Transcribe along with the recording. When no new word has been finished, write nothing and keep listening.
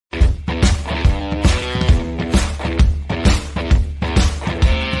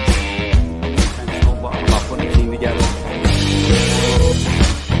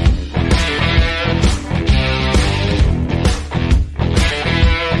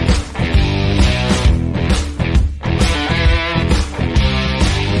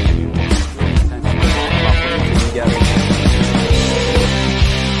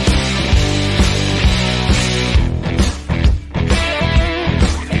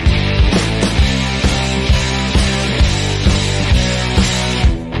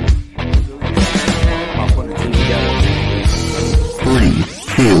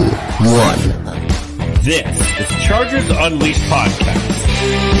This is Chargers Unleashed podcast.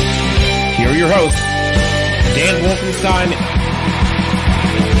 Here are your hosts, Dan Wolfenstein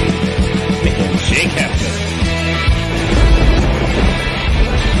and Jake Hefner.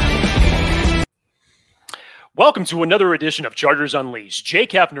 Welcome to another edition of Chargers Unleashed.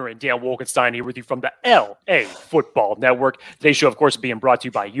 Jake Hefner and Dan Wolkenstein here with you from the LA Football Network. Today's show, of course, being brought to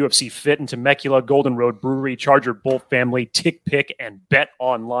you by UFC Fit in Temecula, Golden Road Brewery, Charger Bolt Family, Tick Pick, and Bet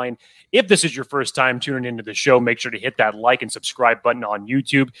Online. If this is your first time tuning into the show, make sure to hit that like and subscribe button on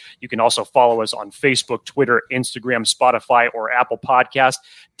YouTube. You can also follow us on Facebook, Twitter, Instagram, Spotify, or Apple Podcast.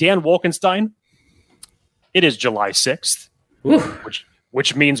 Dan Wolkenstein, it is July 6th,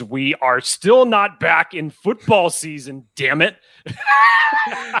 which means we are still not back in football season, damn it.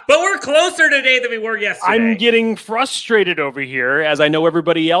 But we're closer today than we were yesterday. I'm getting frustrated over here, as I know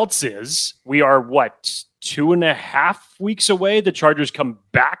everybody else is. We are, 2.5 weeks away? The Chargers come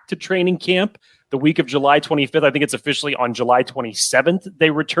back to training camp the week of July 25th. I think it's officially on July 27th. They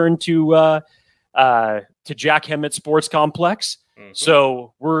return to Jack Hammett Sports Complex. Mm-hmm.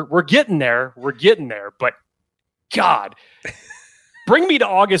 So we're getting there. We're getting there. But God... Bring me to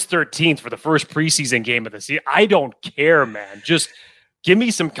August 13th for the first preseason game of the season. I don't care, man. Just give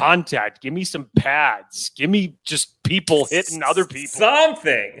me some contact. Give me some pads. Give me just people hitting other people.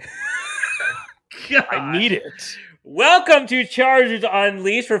 Something. I need it. Welcome to Chargers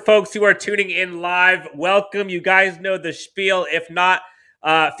Unleashed. For folks who are tuning in live, welcome. You guys know the spiel. If not,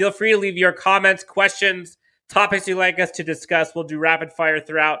 feel free to leave your comments, questions, topics you'd like us to discuss. We'll do rapid fire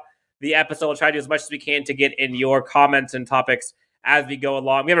throughout the episode. We'll try to do as much as we can to get in your comments and topics as we go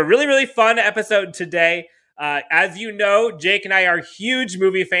along. We have a really, really fun episode today. As you know, Jake and I are huge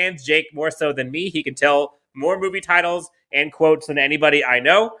movie fans. Jake more so than me. He can tell more movie titles and quotes than anybody I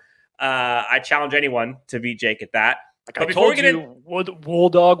know. I challenge anyone to beat Jake at that. But I told you,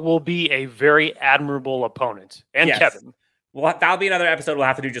 Bulldog will be a very admirable opponent. And yes. Kevin. Well, that'll be another episode we'll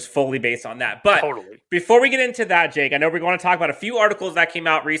have to do just fully based on that. But Before we get into that, Jake, I know we're going to talk about a few articles that came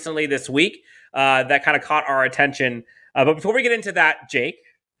out recently this week that kind of caught our attention. But before we get into that, Jake,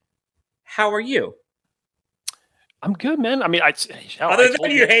 how are you? I'm good, man. I mean, I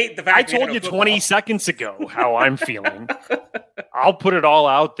told you 20 seconds ago how I'm feeling. I'll put it all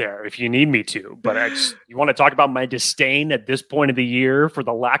out there if you need me to. But you want to talk about my disdain at this point of the year for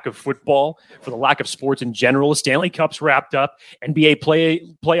the lack of football, for the lack of sports in general. Stanley Cup's wrapped up. NBA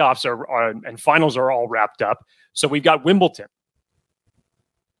playoffs are and finals are all wrapped up. So we've got Wimbledon.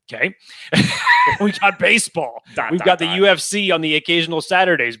 Okay. We got baseball. We've got the UFC on the occasional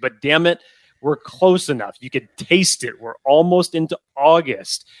Saturdays, but damn it, we're close enough. You could taste it. We're almost into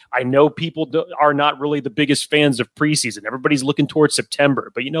August. I know people are not really the biggest fans of preseason. Everybody's looking towards September,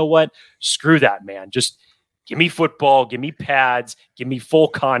 but you know what? Screw that, man. Just give me football, give me pads, give me full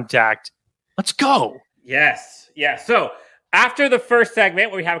contact. Let's go. Yes. Yeah. So after the first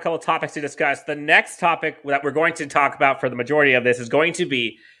segment, where we have a couple of topics to discuss, the next topic that we're going to talk about for the majority of this is going to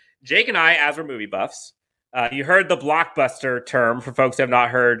be Jake and I, as we're movie buffs. You heard the blockbuster term. For folks who have not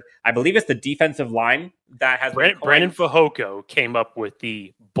heard, I believe it's the defensive line that has Brandon Fehoko came up with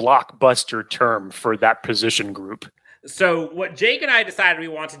the blockbuster term for that position group. So what Jake and I decided we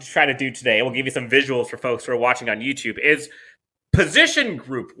wanted to try to do today, and we'll give you some visuals for folks who are watching on YouTube, is position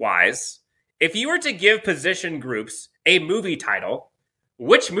group wise. If you were to give position groups a movie title,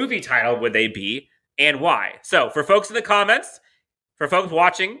 which movie title would they be and why? So for folks in the comments, for folks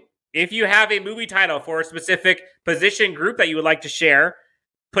watching, if you have a movie title for a specific position group that you would like to share,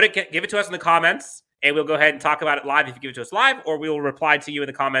 give it to us in the comments, and we'll go ahead and talk about it live if you give it to us live, or we will reply to you in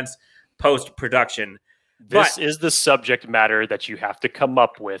the comments post-production. This is the subject matter that you have to come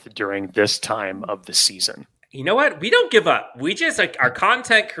up with during this time of the season. You know what? We don't give up. We just are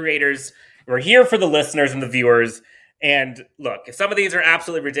content creators. We're here for the listeners and the viewers. And look, if some of these are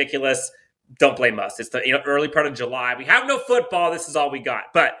absolutely ridiculous, don't blame us. It's the early part of July. We have no football. This is all we got.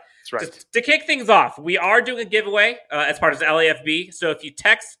 But that's right. To kick things off, we are doing a giveaway as part of the LAFB. So if you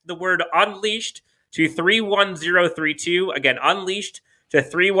text the word Unleashed to 31032, again, Unleashed to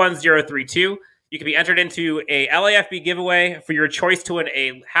 31032, you can be entered into a LAFB giveaway for your choice to win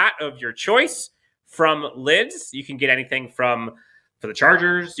a hat of your choice from Lids. You can get anything for the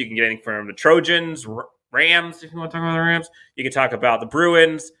Chargers. You can get anything from the Trojans, Rams, if you want to talk about the Rams. You can talk about the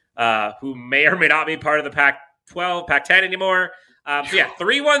Bruins, who may or may not be part of the Pac-12, Pac-10 anymore. So yeah,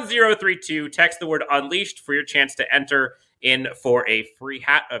 31032, text the word Unleashed for your chance to enter in for a free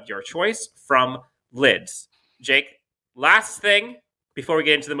hat of your choice from Lids. Jake, last thing before we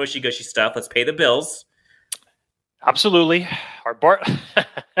get into the mushy-gushy stuff, let's pay the bills. Absolutely.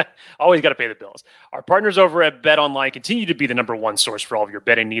 Always got to pay the bills. Our partners over at BetOnline continue to be the number one source for all of your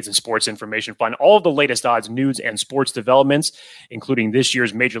betting needs and sports information. Find all of the latest odds, news, and sports developments, including this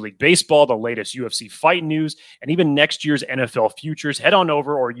year's Major League Baseball, the latest UFC fight news, and even next year's NFL futures. Head on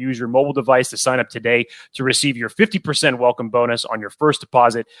over or use your mobile device to sign up today to receive your 50% welcome bonus on your first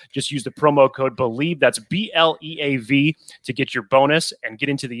deposit. Just use the promo code BELIEVE, that's BLEAV, to get your bonus and get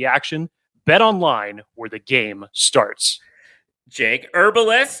into the action. Bet online, where the game starts. Jake,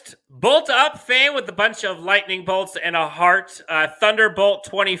 Herbalist, Bolt Up fan with a bunch of lightning bolts and a heart. Thunderbolt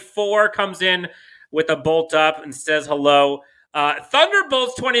 24 comes in with a bolt up and says hello.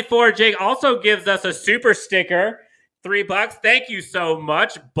 Thunderbolts 24, Jake, also gives us a super sticker, $3. Thank you so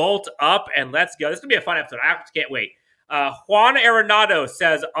much. Bolt Up, and let's go. This is going to be a fun episode. I can't wait. Juan Arenado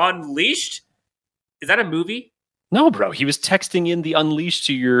says Unleashed. Is that a movie? No, bro. He was texting in the Unleashed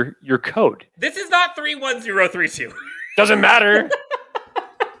to your code. This is not 31032. Doesn't matter.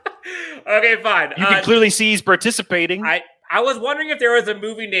 Okay, fine. You can clearly see he's participating. I was wondering if there was a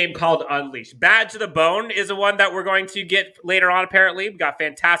movie name called Unleashed. Bad to the Bone is the one that we're going to get later on, apparently. We got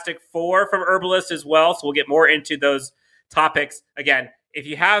Fantastic Four from Herbalist as well, so we'll get more into those topics. Again, if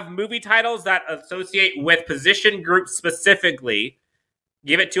you have movie titles that associate with position groups specifically,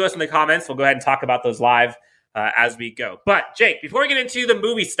 give it to us in the comments. We'll go ahead and talk about those live as we go. But, Jake, before we get into the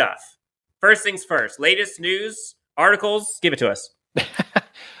movie stuff, first things first, latest news, articles, give it to us.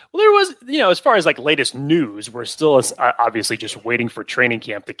 Well, there was, as far as like latest news, we're still obviously just waiting for training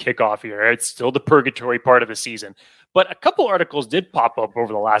camp to kick off here. It's still the purgatory part of the season. But a couple articles did pop up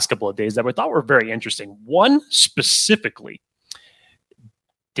over the last couple of days that we thought were very interesting. One specifically,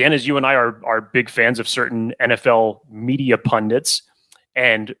 Dan, as you and I are big fans of certain NFL media pundits,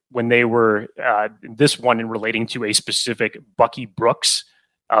 and when they were this one in relating to a specific Bucky Brooks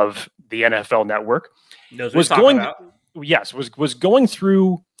of the NFL Network was going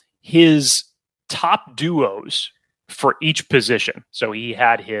through his top duos for each position. So he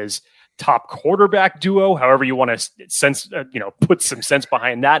had his top quarterback duo, however you want to put some sense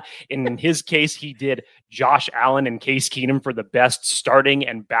behind that. And in his case, he did Josh Allen and Case Keenum for the best starting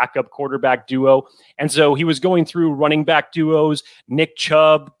and backup quarterback duo. And so he was going through running back duos, Nick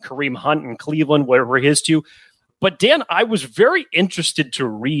Chubb, Kareem Hunt in Cleveland, whatever his two. But Dan, I was very interested to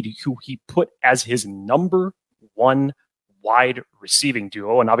read who he put as his number one wide receiving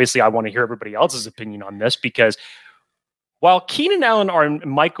duo. And obviously I want to hear everybody else's opinion on this, because while Keenan Allen and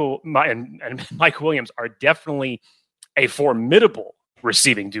Mike Williams are definitely a formidable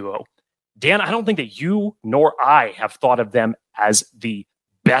receiving duo, Dan, I don't think that you nor I have thought of them as the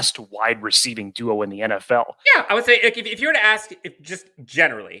best wide receiving duo in the NFL. Yeah, I would say if you were to ask, just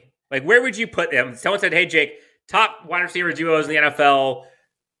generally, like where would you put them? Someone said, "Hey, Jake, top wide receiver duos in the NFL: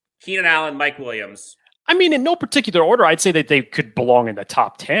 Keenan Allen, Mike Williams." I mean, in no particular order, I'd say that they could belong in the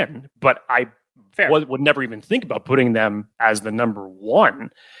top 10, but I would never even think about putting them as the number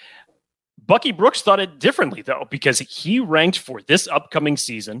one. Bucky Brooks thought it differently, though, because he ranked for this upcoming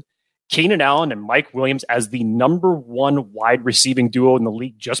season Keenan Allen and Mike Williams as the number one wide receiving duo in the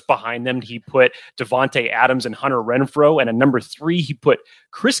league. Just behind them, he put Devontae Adams and Hunter Renfrow. And at number 3, he put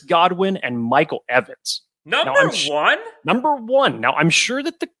Chris Godwin and Michael Evans. Number one? Number one. Now, I'm sure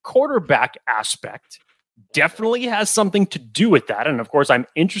that the quarterback aspect definitely has something to do with that. And of course, I'm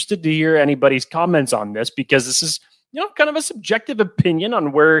interested to hear anybody's comments on this, because this is, kind of a subjective opinion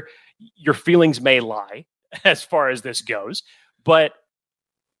on where your feelings may lie as far as this goes. But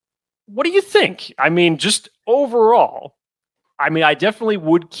what do you think? I mean, just overall, I definitely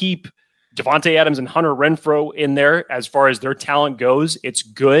would keep Devontae Adams and Hunter Renfrow in there as far as their talent goes. It's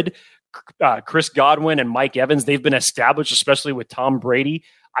good. Chris Godwin and Mike Evans, they've been established, especially with Tom Brady.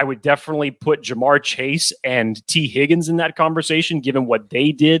 I would definitely put Jamar Chase and T. Higgins in that conversation, given what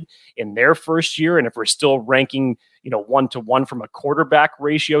they did in their first year. And if we're still ranking, 1-to-1 from a quarterback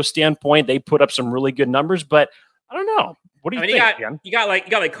ratio standpoint, they put up some really good numbers. But I don't know. What do you think, Ken? You got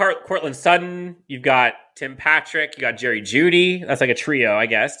like Cortland Sutton. You've got Tim Patrick. You got Jerry Jeudy. That's like a trio, I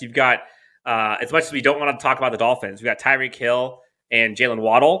guess. You've got, as much as we don't want to talk about the Dolphins, we got Tyreek Hill and Jalen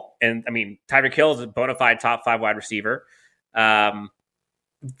Waddle. And Tyreek Hill is a bona fide top 5 wide receiver. Hunter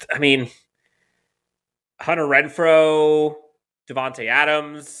Renfrow, Devontae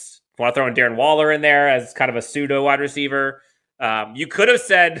Adams. Want to throw in Darren Waller in there as kind of a pseudo wide receiver. You could have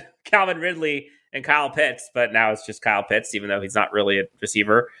said Calvin Ridley and Kyle Pitts, but now it's just Kyle Pitts, even though he's not really a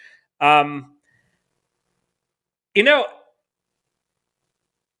receiver. I know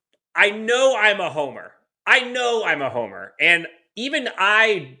I'm a homer. And even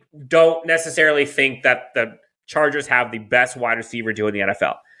I don't necessarily think that the Chargers have the best wide receiver duo in the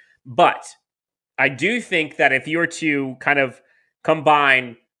NFL. But I do think that if you were to kind of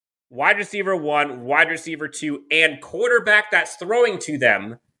combine wide receiver 1, wide receiver 2, and quarterback that's throwing to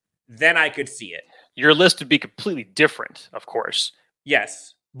them, then I could see it. Your list would be completely different, of course.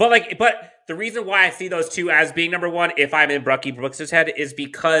 Yes. But the reason why I see those two as being number one, if I'm in Bucky Brooks' head, is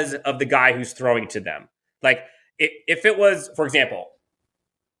because of the guy who's throwing to them. Like, if it was, for example,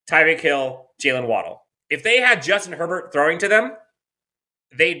 Tyreek Hill, Jalen Waddle, if they had Justin Herbert throwing to them,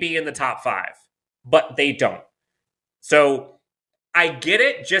 they'd be in the top 5. But they don't. So I get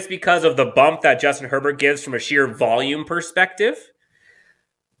it just because of the bump that Justin Herbert gives from a sheer volume perspective.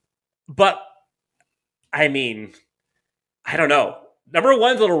 But, I mean, I don't know. Number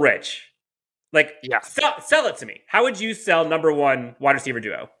 1's a little rich. Like, yeah. Sell it to me. How would you sell number 1 wide receiver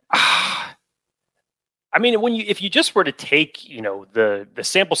duo? I mean, if you just were to take, the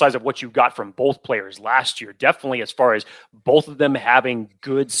sample size of what you got from both players last year, definitely as far as both of them having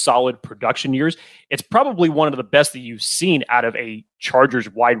good, solid production years, it's probably one of the best that you've seen out of a Chargers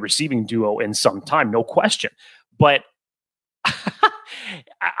wide receiving duo in some time, no question. But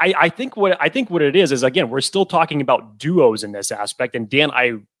I think what it is again, we're still talking about duos in this aspect. And Dan,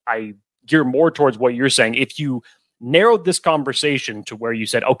 I gear more towards what you're saying. If you narrowed this conversation to where you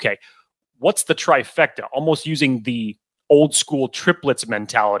said, okay, what's the trifecta? Almost using the old school triplets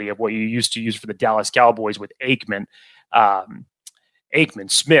mentality of what you used to use for the Dallas Cowboys with Aikman,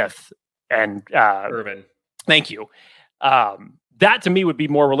 Smith, and Irvin. Thank you. That to me would be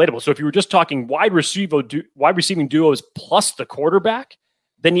more relatable. So if you were just talking wide receiving duos plus the quarterback,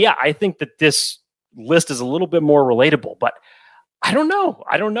 then yeah, I think that this list is a little bit more relatable. But I don't know.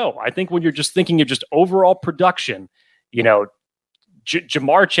 I think when you're just thinking of just overall production,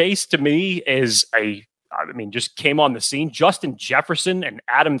 Jamar Chase to me just came on the scene. Justin Jefferson and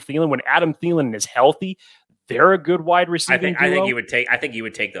Adam Thielen. When Adam Thielen is healthy, they're a good wide receiving duo. I think you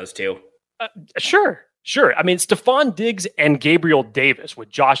would take those two. Sure. I mean, Stephon Diggs and Gabriel Davis with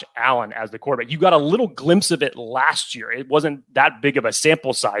Josh Allen as the quarterback. You got a little glimpse of it last year. It wasn't that big of a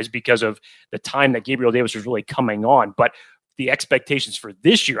sample size because of the time that Gabriel Davis was really coming on. But the expectations for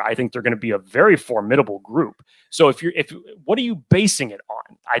this year, I think they're going to be a very formidable group. So what are you basing it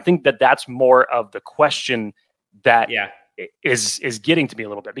on? I think that's more of the question that is getting to me a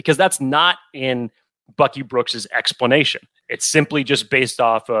little bit, because that's not in Bucky Brooks's explanation. It's simply just based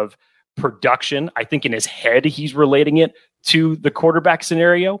off of production. I think in his head, he's relating it to the quarterback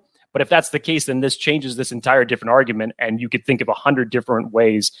scenario. But if that's the case, then this changes this entire different argument. And you could think of 100 different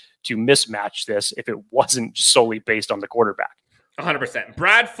ways to mismatch this if it wasn't solely based on the quarterback. 100%.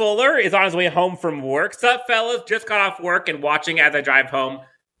 Brad Fuller is on his way home from work. Sup, fellas? Just got off work and watching as I drive home.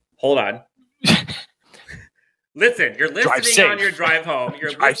 Hold on. Listen, you're listening on your drive home.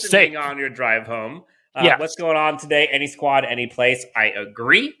 You're listening on your drive home. What's going on today? Any squad, any place? I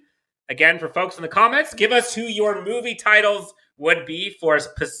agree. Again, for folks in the comments, give us who your movie titles would be for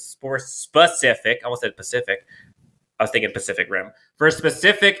specific. I almost said Pacific. I was thinking Pacific Rim. For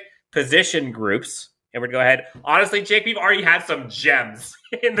specific position groups. And we're going to go ahead. Honestly, Jake, we've already had some gems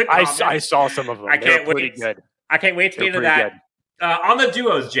in the comments. I saw some of them. They're pretty good. I can't wait to get into that. On the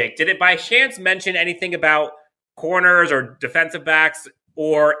duos, Jake, did it by chance mention anything about corners or defensive backs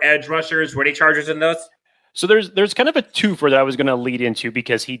or edge rushers? Were any Chargers in those? So there's kind of a twofer that I was going to lead into,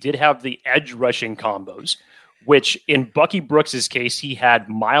 because he did have the edge rushing combos, which in Bucky Brooks's case, he had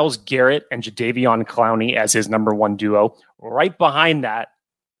Myles Garrett and Jadeveon Clowney as his number 1 duo. Right behind that,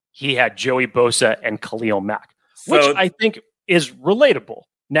 he had Joey Bosa and Khalil Mack, which I think is relatable.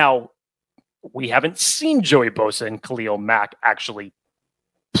 Now, we haven't seen Joey Bosa and Khalil Mack actually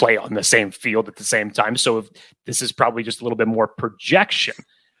play on the same field at the same time. So this is probably just a little bit more projection.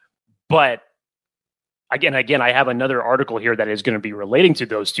 But Again, I have another article here that is going to be relating to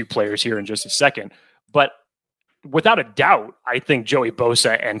those two players here in just a second. But without a doubt, I think Joey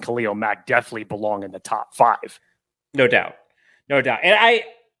Bosa and Khalil Mack definitely belong in the top 5. No doubt. And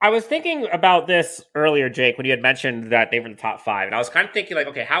I was thinking about this earlier, Jake, when you had mentioned that they were in the top 5. And I was kind of thinking like,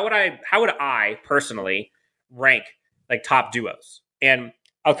 okay, how would I personally rank like top duos? And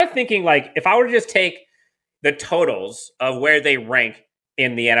I was kind of thinking like, if I were to just take the totals of where they rank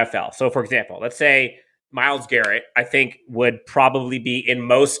in the NFL. So for example, let's say Myles Garrett, I think, would probably be, in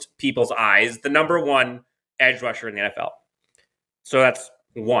most people's eyes, the number 1 edge rusher in the NFL. So that's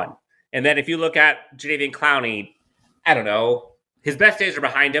 1. And then if you look at Jadeveon Clowney, I don't know. His best days are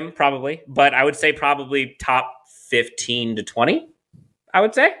behind him, probably. But I would say probably top 15 to 20, I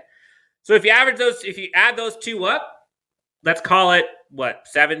would say. So if you add those two up, let's call it,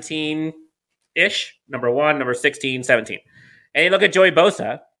 17-ish? Number 1, number 16, 17. And you look at Joey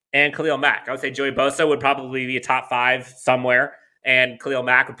Bosa and Khalil Mack. I would say Joey Bosa would probably be a top 5 somewhere, and Khalil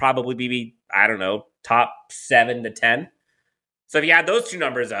Mack would probably be I don't know, top 7 to 10. So if you add those two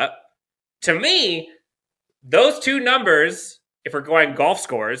numbers up, to me, those two numbers, if we're going golf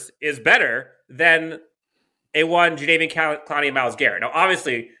scores, is better than a one Jadeveon Clowney and Myles Garrett. Now,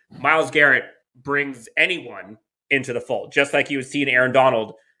 obviously, Myles Garrett brings anyone into the fold, just like you would see in Aaron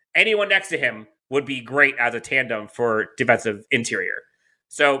Donald. Anyone next to him would be great as a tandem for defensive interior.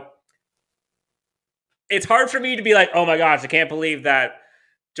 So it's hard for me to be like, oh my gosh, I can't believe that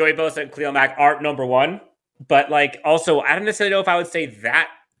Joey Bosa and Khalil Mack aren't number one. But like, also, I don't necessarily know if I would say that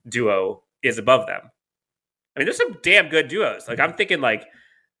duo is above them. I mean, there's some damn good duos. Like, I'm thinking like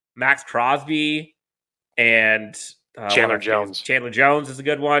Max Crosby and Chandler Jones. Chandler Jones is a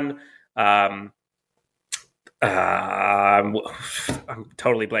good one. I'm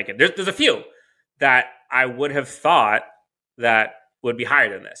totally blanking. There's a few that I would have thought that would be higher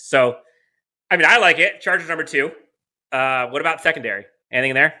than this. So, I mean, I like it. Chargers number 2. What about secondary?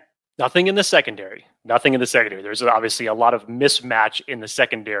 Anything in there? Nothing in the secondary. There's obviously a lot of mismatch in the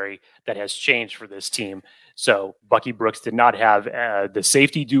secondary that has changed for this team. So Bucky Brooks did not have the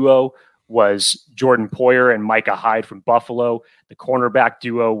safety duo was Jordan Poyer and Micah Hyde from Buffalo. The cornerback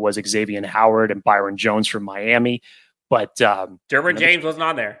duo was Xavier Howard and Byron Jones from Miami. But Derwin James wasn't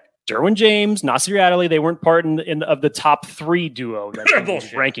on there. Derwin James, Nasir Adderley, they weren't part of the top 3 duo that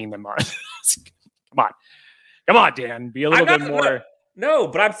was ranking them on. Come on, Dan. Be a little bit more. No,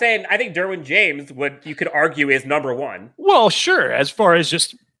 but I'm saying I think Derwin James you could argue is number 1. Well, sure. As far as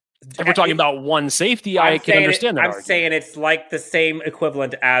just if we're talking about one safety, I can understand that. I'm saying it's like the same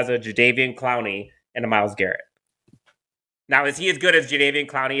equivalent as a Jadeveon Clowney and a Myles Garrett. Now, is he as good as Jadeveon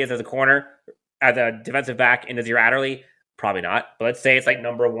Clowney is as a corner, as a defensive back, and Nasir Adderley? Probably not. But let's say it's like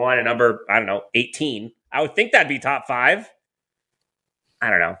number 1 and number, 18. I would think that'd be top 5. I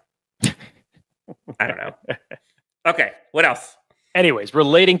don't know. Okay, what else? Anyways,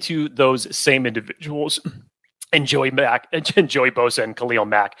 relating to those same individuals, and Joey Bosa and Khalil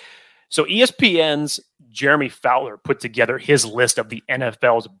Mack. So ESPN's Jeremy Fowler put together his list of the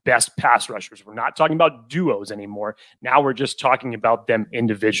NFL's best pass rushers. We're not talking about duos anymore. Now we're just talking about them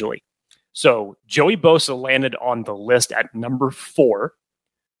individually. So Joey Bosa landed on the list at number 4,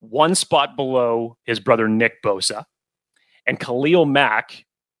 1 spot below his brother Nick Bosa. And Khalil Mack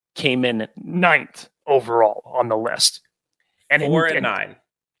came in 9th overall on the list. And 4 and 9.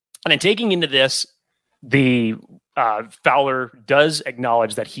 And in taking into this, the Fowler does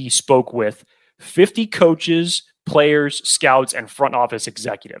acknowledge that he spoke with 50 coaches, players, scouts, and front office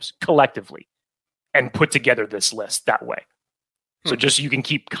executives collectively and put together this list that way. So just so you can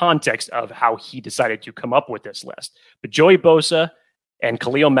keep context of how he decided to come up with this list. But Joey Bosa and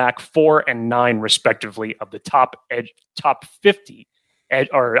Khalil Mack, 4 and 9 respectively of the top 50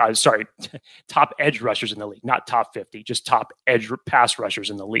 top edge rushers in the league, not top 50, just top edge pass rushers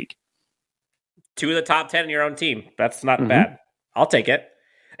in the league. 2 of the top 10 in your own team. That's not bad. I'll take it.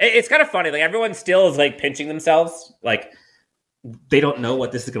 It's kind of funny. Like, everyone still is like pinching themselves. Like, they don't know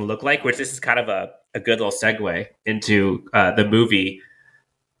what this is going to look like, which this is kind of a good little segue into the movie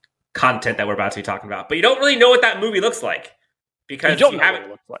content that we're about to be talking about. But you don't really know what that movie looks like because you haven't. What it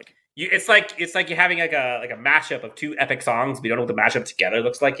looks like. It's like you're having like a mashup of 2 epic songs, but you don't know what the mashup together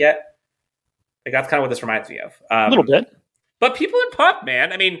looks like yet. Like, that's kind of what this reminds me of. A little bit. But people are pumped,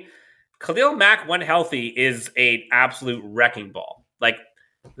 man. I mean, Khalil Mack, when healthy, is an absolute wrecking ball. Like,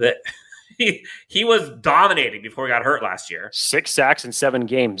 he was dominating before he got hurt last year. 6 sacks in 7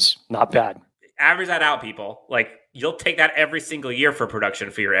 games. Not bad. Average that out, people. Like, you'll take that every single year for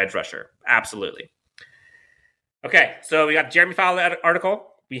production for your edge rusher. Absolutely. Okay, so we got Jeremy Fowler article.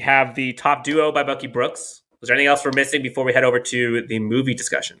 We have the top duo by Bucky Brooks. Was there anything else we're missing before we head over to the movie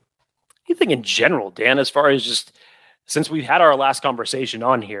discussion? Anything in general, Dan, as far as just since we've had our last conversation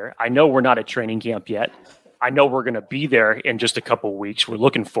on here, I know we're not at training camp yet. I know we're going to be there in just a couple of weeks. We're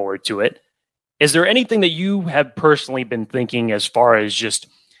looking forward to it. Is there anything that you have personally been thinking as far as just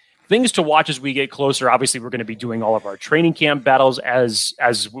things to watch as we get closer? Obviously, we're going to be doing all of our training camp battles as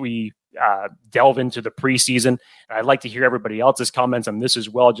we delve into the preseason. And I'd like to hear everybody else's comments on this as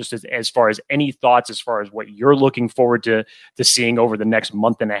well, just as far as any thoughts as far as what you're looking forward to seeing over the next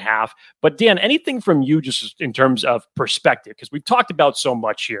month and a half. But Dan, anything from you just in terms of perspective, because we've talked about so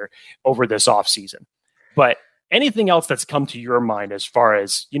much here over this offseason, but anything else that's come to your mind as far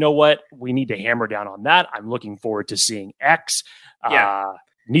as, you know what, we need to hammer down on that. I'm looking forward to seeing X.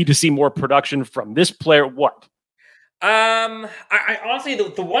 Need to see more production from this player. What? I honestly,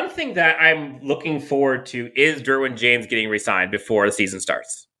 the one thing that I'm looking forward to is Derwin James getting re-signed before the season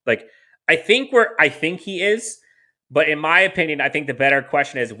starts. Like, I think he is, but in my opinion, I think the better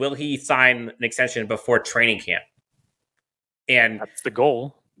question is, will he sign an extension before training camp? And that's the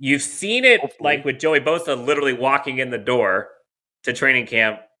goal. You've seen it Hopefully. like with Joey Bosa literally walking in the door to training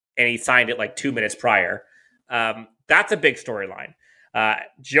camp, and he signed it like 2 minutes prior. That's a big storyline.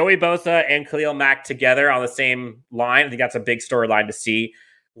 Joey Bosa and Khalil Mack together on the same line. I think that's a big storyline to see.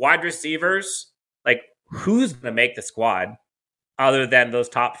 Wide receivers, like who's going to make the squad other than those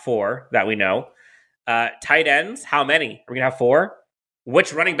top 4 that we know? Tight ends, how many? Are we going to have 4?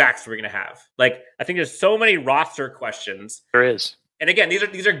 Which running backs are we going to have? Like, I think there's so many roster questions. There is. And again,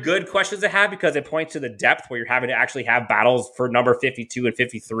 these are good questions to have because it points to the depth where you're having to actually have battles for number 52 and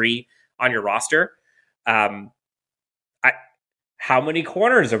 53 on your roster. How many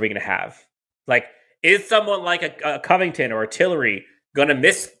corners are we going to have? Like, is someone like a Covington or a Tillery going to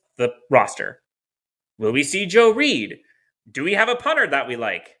miss the roster? Will we see Joe Reed? Do we have a punter that we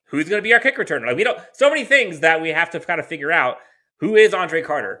like? Who's going to be our kick returner? Like, we don't. So many things that we have to kind of figure out. Who is Andre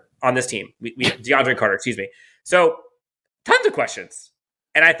Carter on this team? DeAndre Carter, excuse me. So, tons of questions,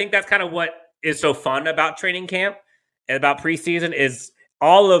 and I think that's kind of what is so fun about training camp and about preseason is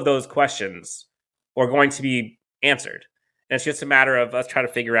all of those questions are going to be answered. And it's just a matter of us trying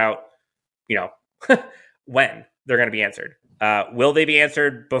to figure out, when they're going to be answered. Will they be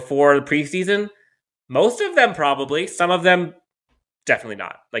answered before the preseason? Most of them probably. Some of them definitely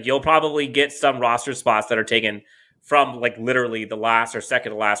not. Like, you'll probably get some roster spots that are taken from like literally the last or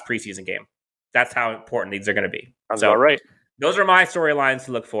second to last preseason game. That's how important these are going to be. Sounds all right. Those are my storylines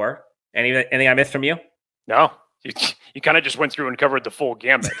to look for. Anything I missed from you? No. You kind of just went through and covered the full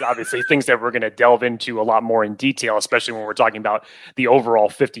gamut. Obviously, things that we're going to delve into a lot more in detail, especially when we're talking about the overall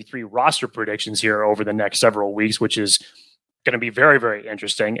 53 roster predictions here over the next several weeks, which is going to be very, very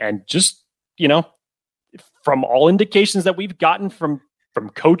interesting. And just, from all indications that we've gotten from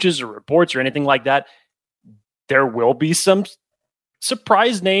coaches or reports or anything like that, there will be some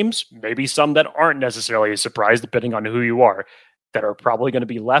surprise names, maybe some that aren't necessarily a surprise, depending on who you are, that are probably going to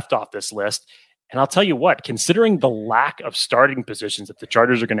be left off this list. And I'll tell you what, considering the lack of starting positions that the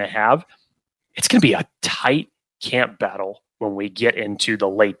Chargers are going to have, it's going to be a tight camp battle when we get into the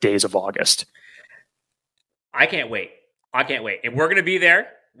late days of August. I can't wait. And we're going to be there.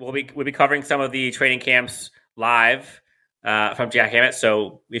 We'll be covering some of the training camps live from Jack Hammett.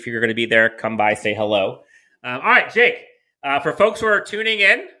 So if you're going to be there, come by, say hello. All right, Jake, for folks who are tuning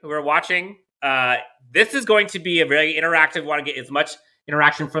in, who are watching, this is going to be a very interactive. We want to get as much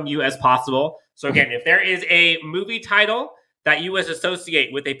interaction from you as possible. So again, if there is a movie title that you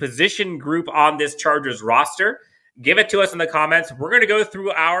associate with a position group on this Chargers roster, give it to us in the comments. We're going to go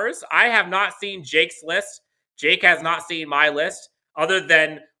through ours. I have not seen Jake's list. Jake has not seen my list, other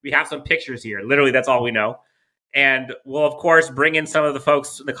than we have some pictures here. Literally, that's all we know. And we'll, of course, bring in some of the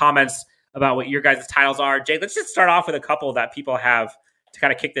folks in the comments about what your guys' titles are. Jake, let's just start off with a couple that people have to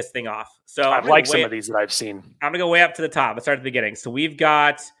kind of kick this thing off. So I like some of these that I've seen. I'm going to go way up to the top. Let's start at the beginning. So we've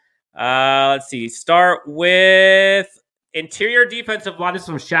got, let's see, start with interior defensive line. This is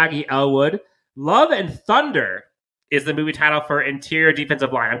from Shaggy Elwood. Love and Thunder is the movie title for interior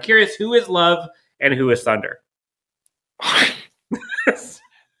defensive line. I'm curious, who is Love and who is Thunder?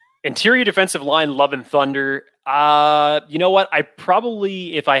 Interior defensive line, Love and Thunder. You know what? I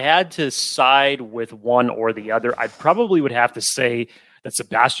probably, if I had to side with one or the other, I probably would have to say that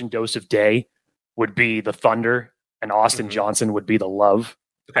Sebastian Joseph Day would be the Thunder and Austin Johnson would be the Love.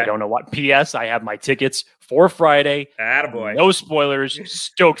 Okay. I don't know what. P.S. I have my tickets for Friday. Attaboy. No spoilers.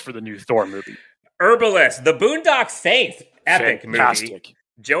 Stoked for the new Thor movie. Herbalist, the Boondock Saints. Epic Fantastic movie.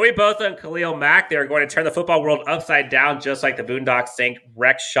 Joey Bosa and Khalil Mack, they're going to turn the football world upside down, just like the Boondock Saints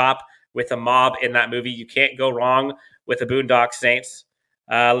wreck shop with the mob in that movie. You can't go wrong with the Boondock Saints.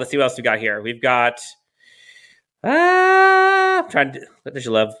 Let's see what else we got here. We've got what did you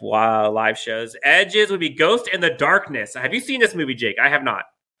love? Wow, live shows. Edges would be Ghost in the Darkness. Have you seen this movie, Jake? I have not.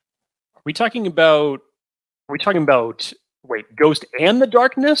 Are we talking about Ghost and the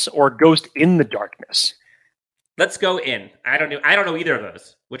Darkness or Ghost in the Darkness? Let's go in. I don't know either of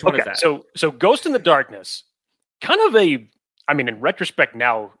those. Which one is that? So Ghost in the Darkness, kind of in retrospect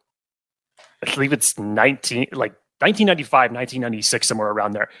now, I believe it's 1995, 1996, somewhere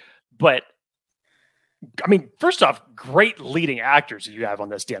around there. But I mean, first off, great leading actors you have on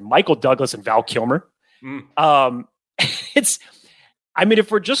this, Dan. Michael Douglas and Val Kilmer. If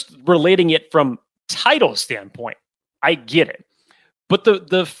we're just relating it from title standpoint, I get it. But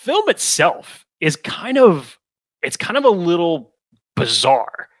the film itself is kind of a little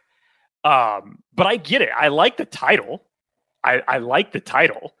bizarre. But I get it. I like the title. I like the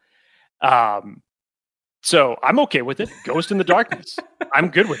title. So I'm okay with it. Ghost in the Darkness. I'm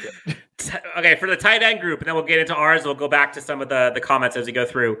good with it. Okay, for the tight end group, and then we'll get into ours. We'll go back to some of the comments as we go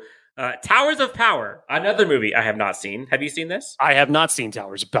through. Towers of Power, another movie I have not seen. Have you seen this? I have not seen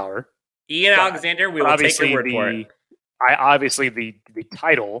Towers of Power. Ian Alexander, we will take your word for it. Obviously, the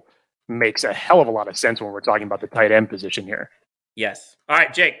title makes a hell of a lot of sense when we're talking about the tight end position here. Yes. All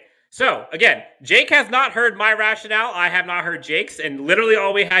right, Jake. So, again, Jake has not heard my rationale. I have not heard Jake's. And literally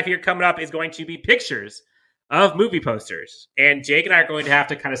all we have here coming up is going to be pictures of movie posters. And Jake and I are going to have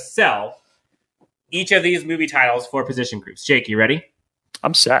to kind of sell each of these movie titles for position groups. Jake, you ready?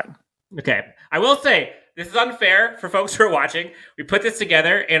 I'm set. Okay. I will say, this is unfair for folks who are watching. We put this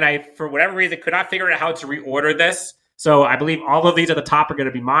together, and I, for whatever reason, could not figure out how to reorder this. So I believe all of these at the top are going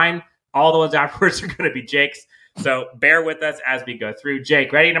to be mine. All the ones afterwards are going to be Jake's. So bear with us as we go through.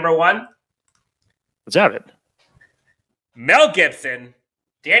 Jake, ready? Number one? Let's have it. Mel Gibson,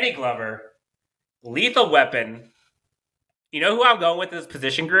 Danny Glover, Lethal Weapon. You know who I'm going with this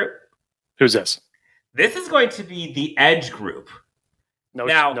position group? Who's this? This is going to be the Edge group. No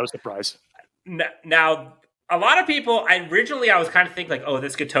surprise. Now, a lot of people, I was kind of thinking like, oh,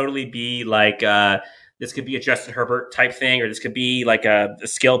 this could totally be like, this could be a Justin Herbert type thing, or this could be like a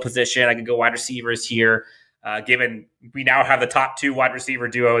skill position. I could go wide receivers here, given we now have the top 2 wide receiver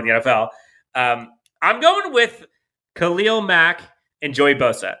duo in the NFL. I'm going with Khalil Mack and Joey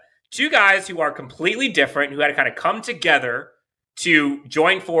Bosa. 2 guys who are completely different, who had to kind of come together to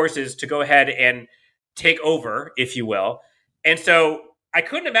join forces to go ahead and take over, if you will. And so I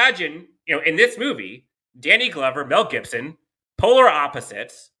couldn't imagine, in this movie, Danny Glover, Mel Gibson, polar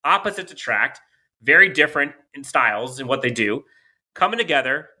opposites attract, very different in styles and what they do, coming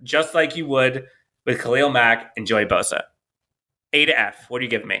together just like you would with Khalil Mack and Joey Bosa. A to F. What do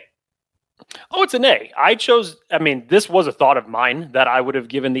you give me? Oh, it's an A. This was a thought of mine that I would have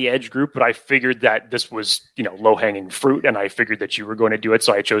given the Edge group, but I figured that this was, low-hanging fruit, and I figured that you were going to do it,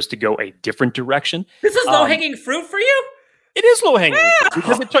 so I chose to go a different direction. This is low-hanging fruit for you? It is low-hanging fruit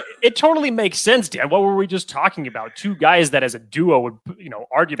because it totally makes sense, Dan. What were we just talking about? 2 guys that as a duo would,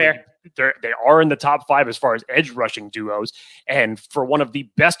 arguably, they are in the top 5 as far as edge rushing duos. And for one of the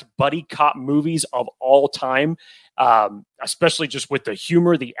best buddy cop movies of all time, especially just with the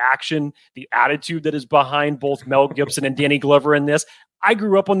humor, the action, the attitude that is behind both Mel Gibson and Danny Glover in this. I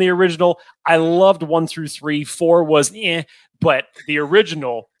grew up on the original. I loved 1 through 3. 4 was but the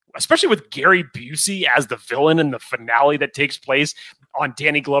original, especially with Gary Busey as the villain in the finale that takes place on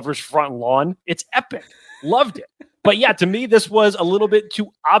Danny Glover's front lawn, it's epic. Loved it. But yeah, to me, this was a little bit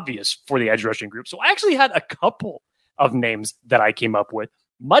too obvious for the edge rushing group. So I actually had a couple of names that I came up with,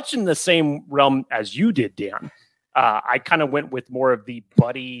 much in the same realm as you did, Dan. I kind of went with more of the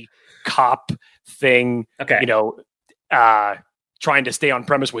buddy cop thing, trying to stay on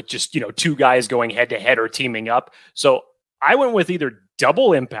premise with just, 2 guys going head to head or teaming up. So I went with either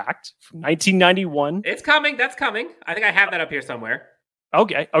Double Impact from 1991. It's coming. That's coming. I think I have that up here somewhere.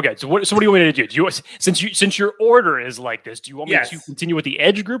 Okay. So what do you want me to do? Do you, since your order is like this, do you want me to continue with the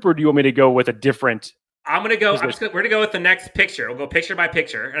Edge group, or do you want me to go with a different? I'm gonna go. We're gonna go with the next picture. We'll go picture by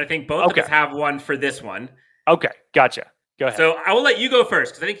picture, and I think both of us have one for this one. Okay, gotcha. Go ahead. So I will let you go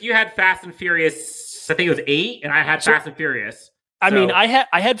first because I think you had Fast and Furious. I think it was 8, and I had Fast and Furious. I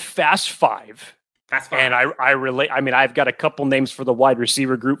had Fast 5. Fast 5. And I've got a couple names for the wide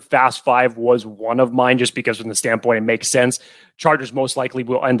receiver group. Fast 5 was one of mine just because from the standpoint it makes sense. Chargers most likely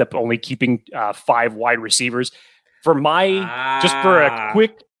will end up only keeping 5 wide receivers. For just for a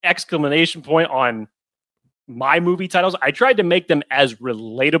quick exclamation point on my movie titles, I tried to make them as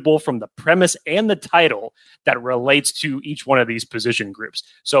relatable from the premise and the title that relates to each one of these position groups.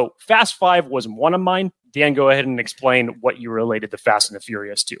 So Fast 5 was one of mine. Dan, go ahead and explain what you related the Fast and the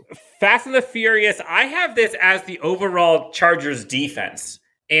Furious to. Fast and the Furious, I have this as the overall Chargers defense.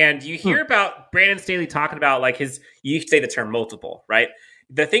 And you hear about Brandon Staley talking about like you could say the term multiple, right?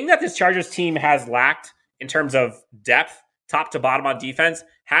 The thing that this Chargers team has lacked in terms of depth, top to bottom on defense,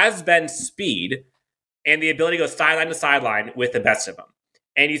 has been speed and the ability to go sideline to sideline with the best of them.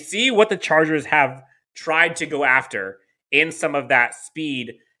 And you see what the Chargers have tried to go after in some of that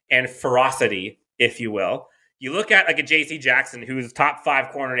speed and ferocity, if you will. You look at like a J.C. Jackson, who's top 5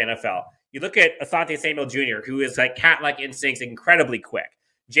 corner in the NFL. You look at Asante Samuel Jr., who is like cat-like instincts, incredibly quick.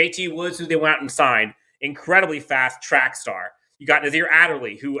 J.T. Woods, who they went out and signed, incredibly fast track star. You got Nazir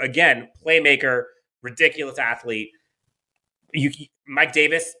Adderley, who, again, playmaker, ridiculous athlete. Mike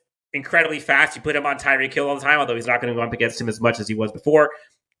Davis, incredibly fast. You put him on Tyreek Hill all the time, although he's not going to go up against him as much as he was before.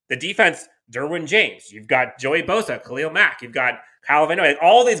 The defense, Derwin James. You've got Joey Bosa, Khalil Mack. You've got Kyle Van Noy.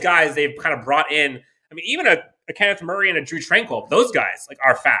 All these guys they've kind of brought in. I mean, even a Kenneth Murray and a Drew Tranquill, those guys like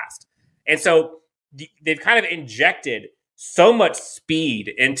are fast. And so they've kind of injected so much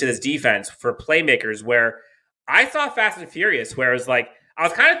speed into this defense for playmakers where I saw Fast and Furious, where it was like, I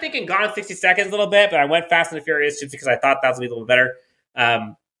was kind of thinking Gone in 60 Seconds a little bit, but I went Fast and the Furious just because I thought that was going to be a little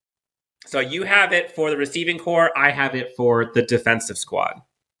better. So you have it for the receiving core. I have it for the defensive squad.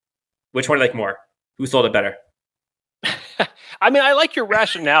 Which one do you like more? Who sold it better? I mean, I like your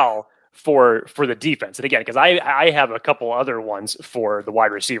rationale for the defense. And again, because I have a couple other ones for the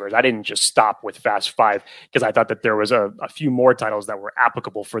wide receivers. I didn't just stop with Fast Five because I thought that there was a few more titles that were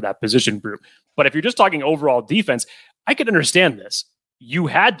applicable for that position group. But if you're just talking overall defense, I could understand this. You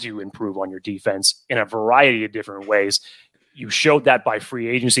had to improve on your defense in a variety of different ways. You showed that by free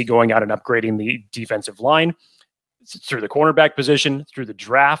agency, going out and upgrading the defensive line through the cornerback position, through the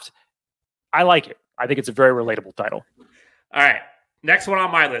draft. I like it. I think it's a very relatable title. All right. Next one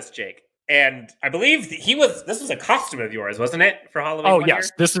on my list, Jake. And I believe this was a costume of yours, wasn't it, for Halloween? Oh, yes.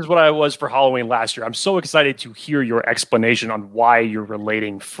 Year? This is what I was for Halloween last year. I'm so excited to hear your explanation on why you're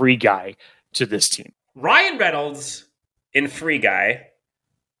relating Free Guy to this team. Ryan Reynolds in Free Guy.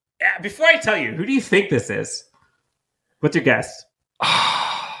 Before I tell you, who do you think this is? What's your guess?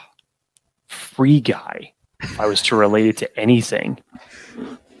 Free Guy. If I was to relate it to anything.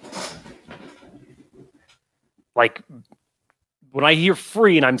 Like, when I hear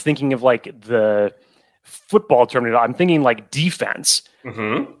free and I'm thinking of like the football term, I'm thinking like defense.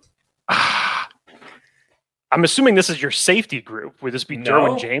 Mm-hmm. I'm assuming this is your safety group. Would this be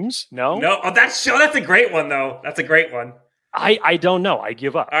Derwin James? No? No. Oh, that's a great one, though. That's a great one. I don't know. I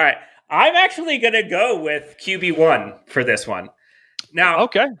give up. All right. I'm actually going to go with QB1 for this one. Now,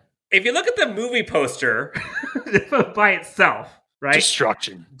 okay. If you look at the movie poster by itself, right?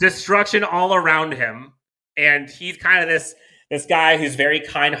 Destruction all around him. And he's kind of this guy who's very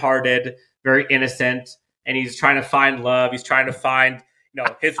kind-hearted, very innocent, and he's trying to find love. He's trying to find,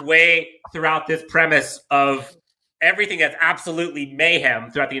 his way throughout this premise of everything that's absolutely mayhem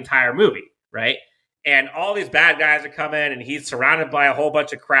throughout the entire movie, right? And all these bad guys are coming, and he's surrounded by a whole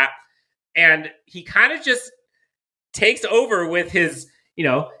bunch of crap. And he kind of just takes over with his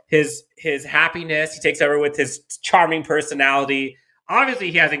happiness. He takes over with his charming personality.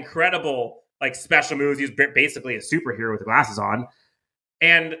 Obviously, he has incredible special moves. He's basically a superhero with glasses on.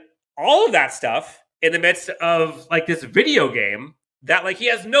 And all of that stuff in the midst of this video game that he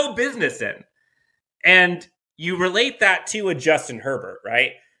has no business in. And you relate that to a Justin Herbert,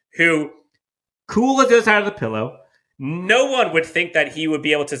 right? Who, cool as this out of the pillow, no one would think that he would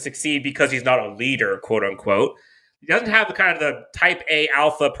be able to succeed because he's not a leader, quote unquote. He doesn't have the kind of the type A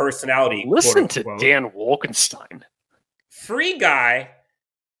alpha personality. Listen to Dan Wolkenstein. Free Guy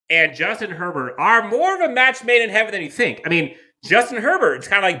and Justin Herbert are more of a match made in heaven than you think. I mean, Justin Herbert's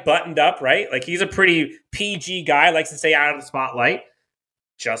kind of buttoned up, right? He's a pretty PG guy, likes to stay out of the spotlight,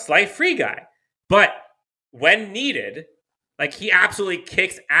 just like Free Guy. But when needed, he absolutely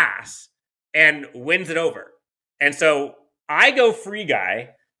kicks ass and wins it over. And so I go Free Guy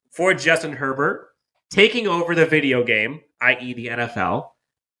for Justin Herbert, taking over the video game, i.e. the NFL,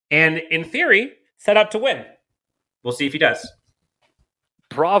 and in theory, set up to win. We'll see if he does.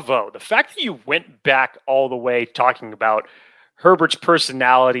 Bravo. The fact that you went back all the way talking about Herbert's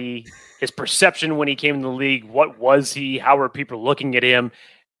personality, his perception when he came in the league, what was he, how were people looking at him,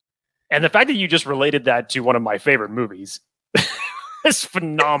 and the fact that you just related that to one of my favorite movies is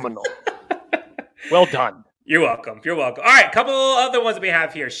phenomenal. Well done. You're welcome. You're welcome. All right, a couple other ones we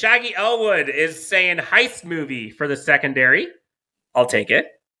have here. Shaggy Elwood is saying heist movie for the secondary. I'll take it.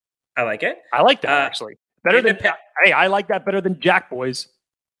 I like it. I like that, actually. Better than hey, I like that better than Jack Boys.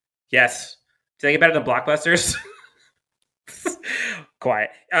 Yes. Do you think it better than Blockbusters?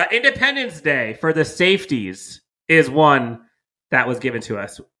 Quiet. Independence Day for the safeties is one that was given to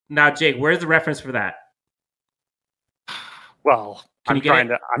us. Now, Jake, where's the reference for that? Well, I'm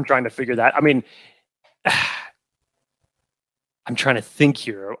trying to figure that. I mean, I'm trying to think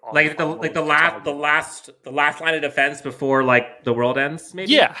here. The last line of defense before the world ends,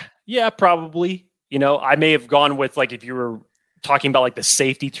 maybe? Yeah, probably. I may have gone with if you were talking about the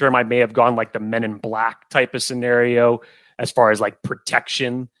safety term, I may have gone the Men in Black type of scenario as far as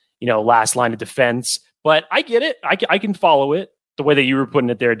protection, last line of defense. But I get it. I can follow it the way that you were putting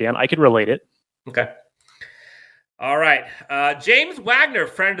it there, Dan. I could relate it. Okay. All right. James Wagner,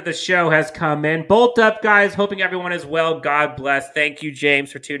 friend of the show, has come in. Bolt up, guys. Hoping everyone is well. God bless. Thank you,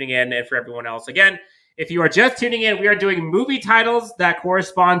 James, for tuning in, and for everyone else. Again, if you are just tuning in, we are doing movie titles that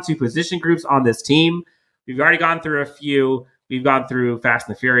correspond to position groups on this team. We've already gone through a few. We've gone through Fast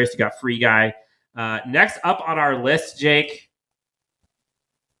and the Furious. You got Free Guy. Next up on our list, Jake.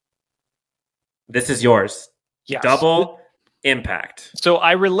 This is yours. Yes. Double Impact. So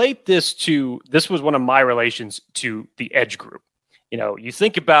I relate this was one of my relations to the Edge group. You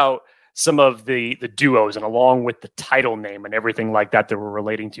think about some of the duos and along with the title name and everything like that we're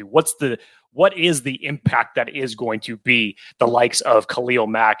relating to? What is the impact that is going to be the likes of Khalil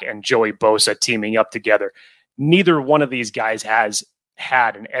Mack and Joey Bosa teaming up together? Neither one of these guys has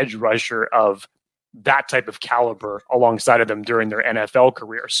had an edge rusher of that type of caliber alongside of them during their NFL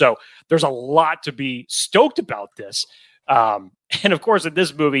career. So there's a lot to be stoked about this. And of course, in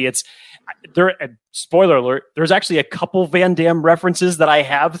this movie, spoiler alert, there's actually a couple Van Damme references that I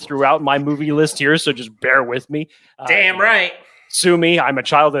have throughout my movie list here. So just bear with me. Damn right. Sue me. I'm a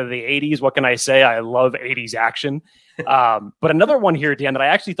child of the 80s. What can I say? I love 80s action. But another one here, Dan, that I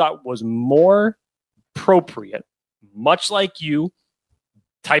actually thought was more appropriate, much like you,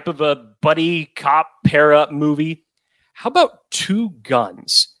 type of a buddy cop pair up movie. How about Two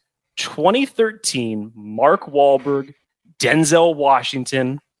Guns? 2013, Mark Wahlberg, Denzel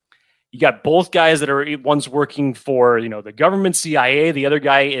Washington. You got both guys that are, one's working for, the government CIA. The other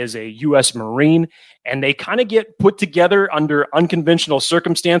guy is a U.S. Marine, and they kind of get put together under unconventional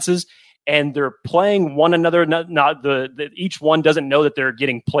circumstances, and they're playing one another. Each one doesn't know that they're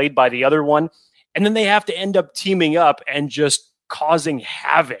getting played by the other one. And then they have to end up teaming up and just causing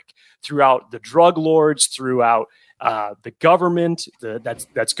havoc throughout the drug lords, throughout the government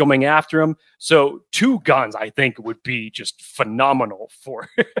that's going after them. So Two Guns, I think, would be just phenomenal for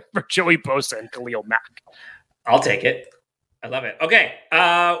Joey Bosa and Khalil Mack. I'll take it. I love it. Okay.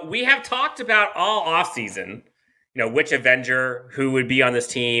 We have talked about all offseason, which Avenger, who would be on this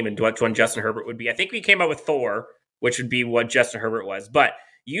team and what one Justin Herbert would be. I think we came up with Thor, which would be what Justin Herbert was. But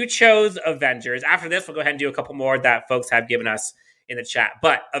you chose Avengers. After this, we'll go ahead and do a couple more that folks have given us in the chat.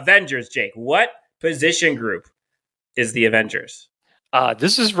 But Avengers, Jake, what position group is the Avengers?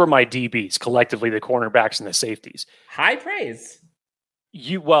 This is for my DBs, collectively the cornerbacks and the safeties. High praise.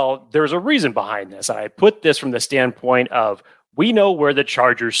 There's a reason behind this. I put this from the standpoint of we know where the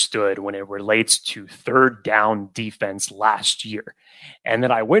Chargers stood when it relates to third down defense last year. And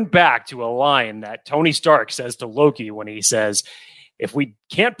then I went back to a line that Tony Stark says to Loki when he says, if we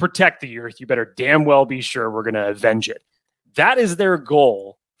can't protect the earth, you better damn well be sure we're going to avenge it. That is their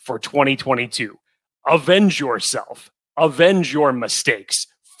goal for 2022. Avenge yourself. Avenge your mistakes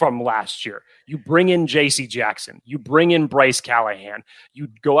from last year. You bring in J.C. Jackson. You bring in Bryce Callahan. You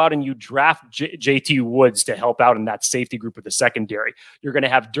go out and you draft J.T. Woods to help out in that safety group of the secondary. You're going to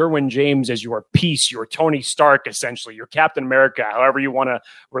have Derwin James as your piece, your Tony Stark, essentially, your Captain America, however you want to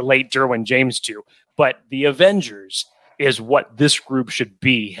relate Derwin James to. But the Avengers is what this group should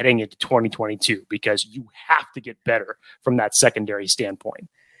be heading into 2022, because you have to get better from that secondary standpoint.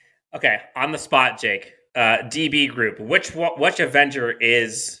 Okay, on the spot, Jake. DB group. Which Avenger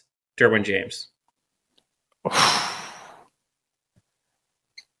is Derwin James?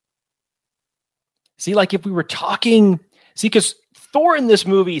 See, like if we were talking, because Thor in this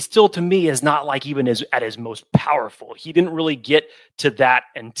movie still to me is not like even at his most powerful. He didn't really get to that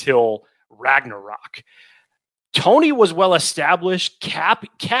until Ragnarok. Tony was well established. Cap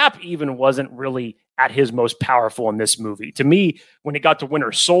even wasn't really at his most powerful in this movie. To me, when it got to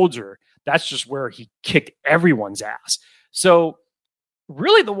Winter Soldier, that's just where he kicked everyone's ass. So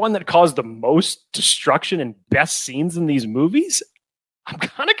really the one that caused the most destruction and best scenes in these movies, I'm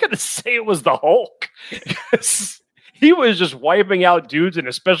kind of going to say it was the Hulk. Because he was just wiping out dudes, and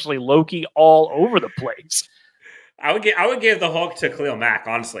especially Loki, all over the place. I would give the Hulk to Khalil Mack,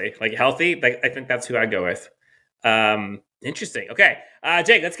 honestly. Like healthy, I think that's who I'd go with. Interesting. Okay.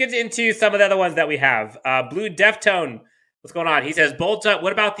 Jake, let's get into some of the other ones that we have. Blue Deftone, what's going on? He says, Bolta,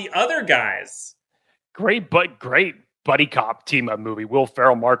 what about the other guys? Great buddy cop team up movie. Will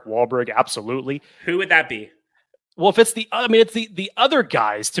Ferrell, Mark Wahlberg, absolutely. Who would that be? Well, if it's the other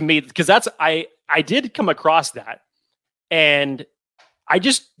guys to me, because I did come across that, and I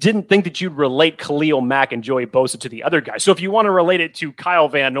just didn't think that you'd relate Khalil Mack and Joey Bosa to the other guys. So if you want to relate it to Kyle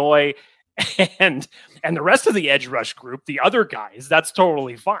Van Noy and the rest of the edge rush group, the other guys, that's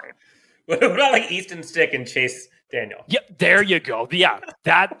totally fine. What about like Easton Stick and Chase Daniel? Yeah, there you go. Yeah,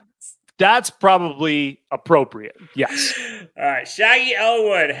 that's probably appropriate. Yes. All right. Shaggy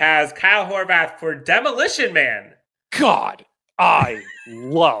Elwood has Kyle Horvath for Demolition Man. God, I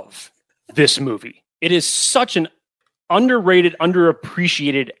love this movie. It is such an underrated,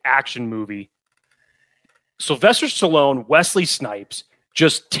 underappreciated action movie. Sylvester Stallone, Wesley Snipes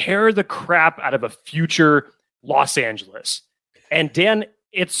just tear the crap out of a future Los Angeles. And Dan,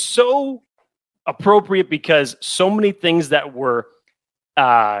 it's so appropriate because so many things that were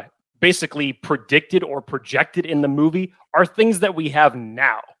basically predicted or projected in the movie are things that we have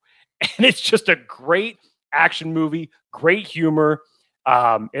now. And it's just a great action movie, great humor.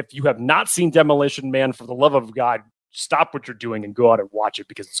 If you have not seen Demolition Man, for the love of God, stop what you're doing and go out and watch it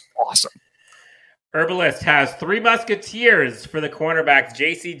because it's awesome. Herbalist has 3 Musketeers for the cornerbacks: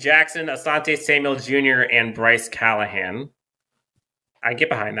 J.C. Jackson, Asante Samuel Jr., and Bryce Callahan. I get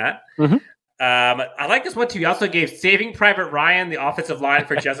behind that. Mm-hmm. I like this one too. He also gave Saving Private Ryan the offensive line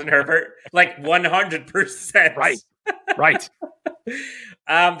for Justin Herbert, like 100%. Right.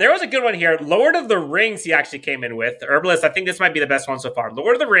 There was a good one here. Lord of the Rings, he actually came in with. Herbalist, I think this might be the best one so far.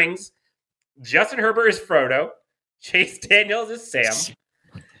 Lord of the Rings, Justin Herbert is Frodo, Chase Daniels is Sam,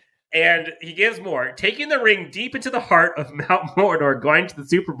 and he gives more. Taking the ring deep into the heart of Mount Mordor, going to the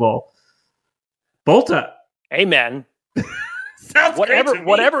Super Bowl. Bolta. Amen. Sounds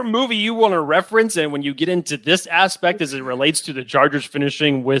whatever movie you want to reference, and when you get into this aspect as it relates to the Chargers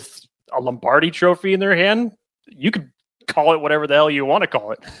finishing with a Lombardi trophy in their hand, you could call it whatever the hell you want to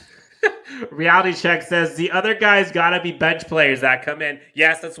call it. Reality Check says the other guys got to be bench players that come in.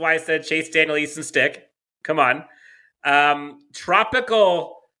 Yes, that's why I said Chase Daniel, Easton Stick. Come on.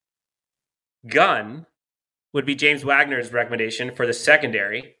 Tropical Gun would be James Wagner's recommendation for the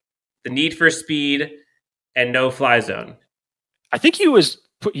secondary. The Need for Speed and No Fly Zone. I think he's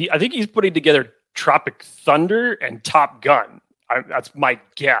putting together Tropic Thunder and Top Gun. That's my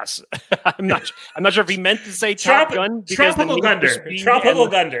guess. I'm not sure if he meant to say Top Gun because Tropical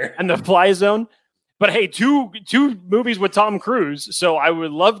Thunder, and the Fly Zone. But hey, two movies with Tom Cruise, so I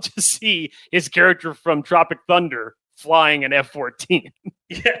would love to see his character from Tropic Thunder flying an F-14.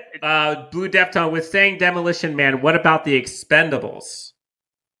 Yeah. Blue Deftone with saying Demolition Man. What about the Expendables?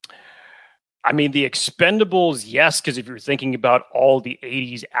 I mean, the Expendables, yes, because if you're thinking about all the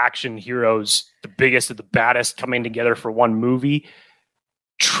 80s action heroes, the biggest of the baddest coming together for one movie,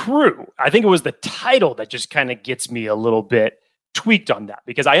 true. I think it was the title that just kind of gets me a little bit tweaked on that,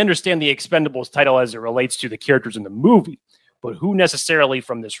 because I understand the Expendables title as it relates to the characters in the movie, but who necessarily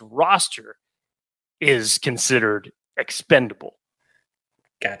from this roster is considered expendable?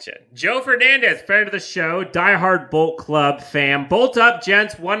 Gotcha. Joe Fernandez, friend of the show, diehard Bolt Club fam. Bolt up,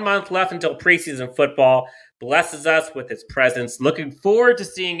 gents. 1 month left until preseason football. Blesses us with his presence. Looking forward to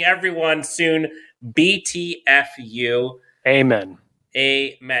seeing everyone soon. BTFU. Amen.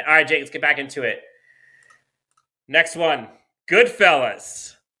 Amen. All right, Jake, let's get back into it. Next one.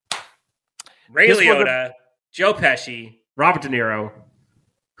 Goodfellas. Ray Liotta, Joe Pesci, Robert De Niro.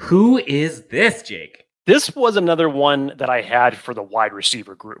 Who is this, Jake? This was another one that I had for the wide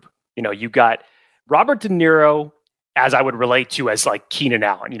receiver group. You know, you got Robert De Niro, as I would relate to as like Keenan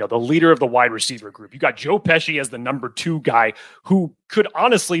Allen, you know, the leader of the wide receiver group. You got Joe Pesci as the number 2 guy who could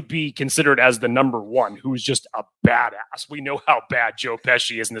honestly be considered as the number 1, who's just a badass. We know how bad Joe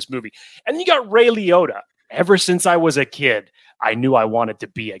Pesci is in this movie. And you got Ray Liotta. Ever since I was a kid, I knew I wanted to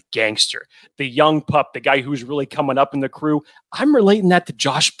be a gangster. The young pup, the guy who's really coming up in the crew. I'm relating that to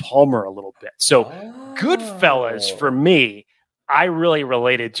Josh Palmer a little bit. So Goodfellas, for me, I really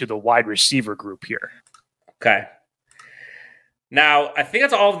related to the wide receiver group here. Okay. Now, I think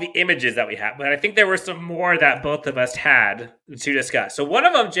that's all of the images that we have, but I think there were some more that both of us had to discuss. So one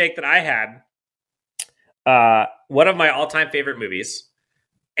of them, Jake, that I had, one of my all-time favorite movies,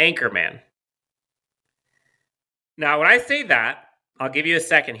 Anchorman. Now, when I say that, I'll give you a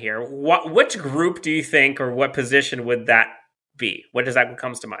second here. Which group do you think, or what position would that be? What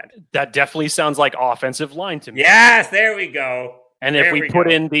comes to mind? That definitely sounds like offensive line to me. Yes, there we go. And if we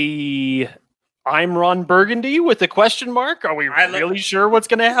put in the I'm Ron Burgundy with a question mark, are we really sure what's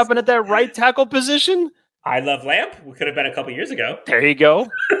going to happen at that right tackle position? I Love Lamp. We could have been a couple years ago. There you go.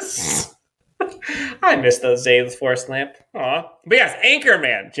 I miss those days, Forrest Lamp. Aw. But yes,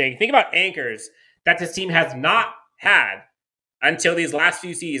 Anchorman, Jake. Think about anchors that this team has not had until these last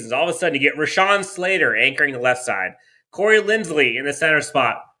few seasons. All of a sudden, you get Rashawn Slater anchoring the left side, Corey Lindsley in the center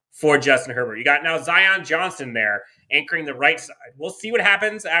spot for Justin Herbert. You got now Zion Johnson there anchoring the right side. We'll see what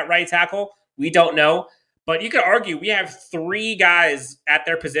happens at right tackle. We don't know. But you could argue we have 3 guys at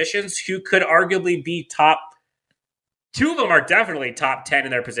their positions who could arguably be top. 2 of them are definitely top 10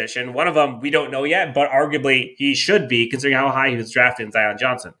 in their position. One of them we don't know yet, but arguably he should be, considering how high he was drafted in Zion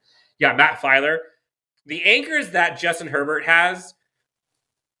Johnson. You got Matt Filer. The anchors that Justin Herbert has,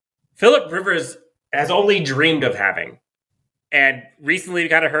 Phillip Rivers has only dreamed of having. And recently we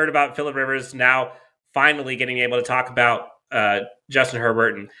kind of heard about Phillip Rivers now finally getting able to talk about Justin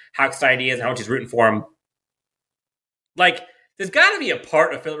Herbert and how excited he is and how much he's rooting for him. Like, there's got to be a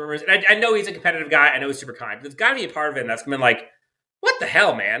part of Phillip Rivers, and I know he's a competitive guy, I know he's super kind, but there's got to be a part of him that's been like, what the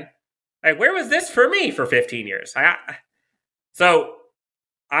hell, man? Like, where was this for me for 15 years? So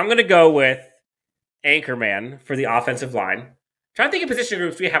I'm going to go with Anchorman for the offensive line. I'm trying to think of position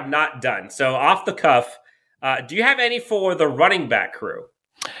groups we have not done. So off the cuff, do you have any for the running back crew?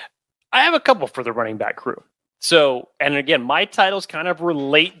 I have a couple for the running back crew. So, and again, my titles kind of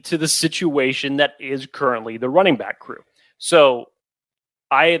relate to the situation that is currently the running back crew. So,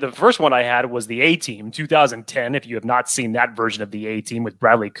 the first one I had was the A-Team, 2010. If you have not seen that version of the A-Team with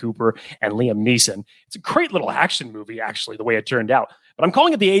Bradley Cooper and Liam Neeson, it's a great little action movie, actually, the way it turned out. But I'm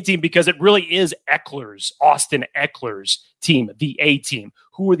calling it the A-Team because it really is Austin Eckler's team, the A-Team.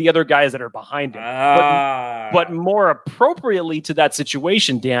 Who are the other guys that are behind him? But more appropriately to that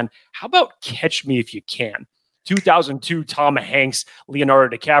situation, Dan, how about Catch Me If You Can? 2002, Tom Hanks,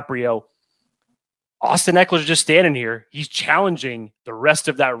 Leonardo DiCaprio. Austin Eckler's just standing here. He's challenging the rest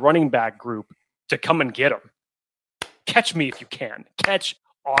of that running back group to come and get him. Catch me if you can. Catch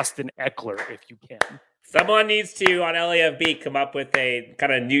Austin Eckler if you can. Someone needs to, on LAFB, come up with a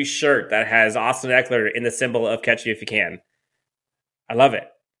kind of new shirt that has Austin Eckler in the symbol of Catch Me If You Can. I love it.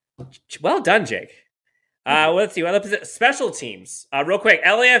 Well done, Jake. Let's see. Special teams. Real quick,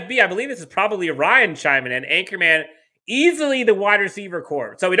 LAFB, I believe this is probably Ryan chiming in. Anchorman, easily the wide receiver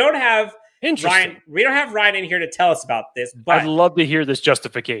core. So we don't have Ryan. We don't have Ryan in here to tell us about this. But I'd love to hear this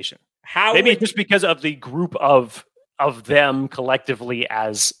justification. Maybe just because of the group of them collectively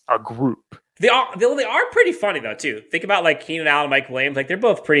as a group. They are pretty funny though too. Think about like Keenan Allen, Mike Williams. Like they're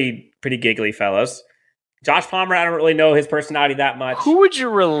both pretty giggly fellows. Josh Palmer, I don't really know his personality that much. Who would you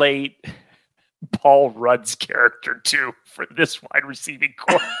relate Paul Rudd's character to for this wide receiving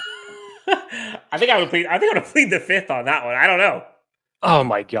core? I think I would plead the fifth on that one. I don't know. Oh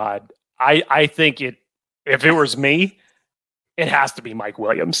my God. I think if it was me, it has to be Mike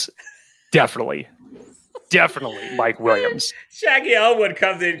Williams. Definitely Mike Williams. Shaggy Elwood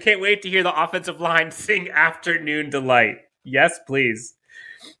comes in. Can't wait to hear the offensive line sing Afternoon Delight. Yes, please.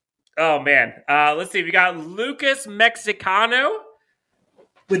 Oh man. Let's see. We got Lucas Mexicano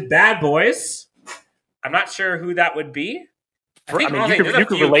with Bad Boys. I'm not sure who that would be. You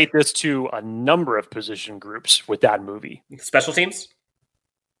could relate this to a number of position groups with that movie. Special teams?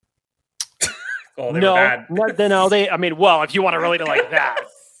 Oh, no. If you want to relate it like that,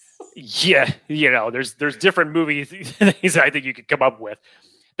 yeah, there's different movies things I think you could come up with.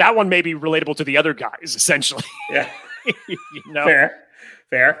 That one may be relatable to the other guys, essentially. Yeah.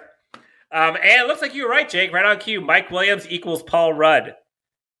 Fair. And it looks like you were right, Jake. Right on cue. Mike Williams equals Paul Rudd.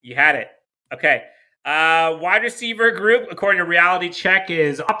 You had it. Okay. Wide receiver group, according to Reality Check,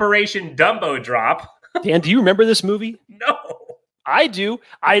 is Operation Dumbo Drop. Dan, do you remember this movie? No. I do.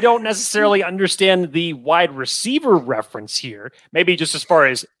 I don't necessarily understand the wide receiver reference here. Maybe just as far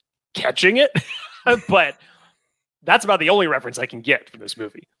as catching it, but that's about the only reference I can get from this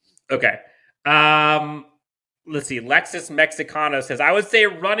movie. Okay. Let's see. Lexus Mexicano says, I would say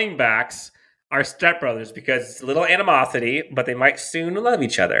running backs are stepbrothers because it's a little animosity, but they might soon love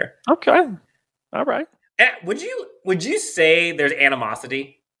each other. Okay. All right. And would you say there's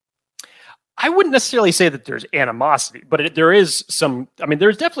animosity? I wouldn't necessarily say that there's animosity, but there is some. I mean,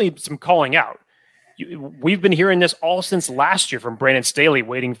 there's definitely some calling out. We've been hearing this all since last year from Brandon Staley,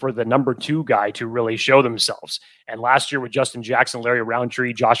 waiting for the number 2 guy to really show themselves. And last year with Justin Jackson, Larry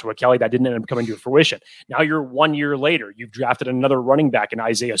Roundtree, Joshua Kelly, that didn't end up coming to fruition. Now you're 1 year later. You've drafted another running back in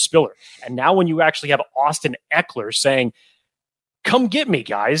Isaiah Spiller. And now when you actually have Austin Eckler saying, come get me,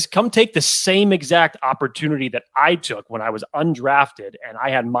 guys. Come take the same exact opportunity that I took when I was undrafted and I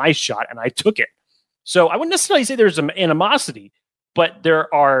had my shot and I took it. So I wouldn't necessarily say there's some animosity, but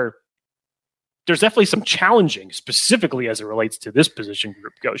there's definitely some challenging, specifically as it relates to this position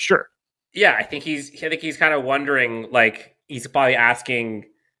group. Go, sure. Yeah, I think he's kind of wondering, like, he's probably asking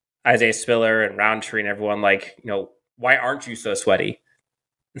Isaiah Spiller and Roundtree and everyone, like, why aren't you so sweaty?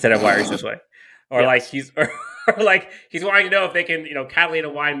 Instead of why are you so sweaty? Or yes. Like he's wanting to know if they can, Catalina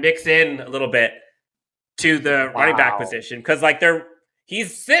wine mix in a little bit to the running back position. Because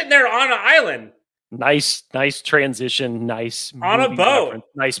he's sitting there on an island. Nice transition. Nice on a boat. Reference.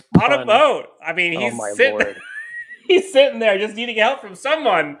 Nice pun. On a boat. I mean, he's sitting there just needing help from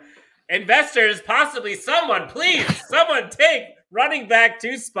someone. Investors, possibly someone. Please, someone take running back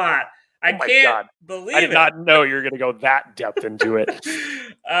 2 spot. I can't believe it. I did not know you were going to go that depth into it.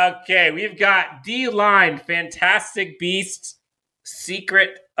 Okay, we've got D-Line, Fantastic Beasts,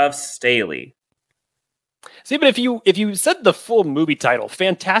 Secret of Staley. See, but if you said the full movie title,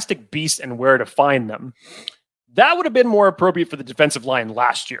 Fantastic Beasts and Where to Find Them, that would have been more appropriate for the defensive line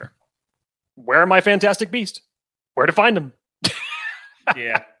last year. Where are my Fantastic Beasts? Where to find them?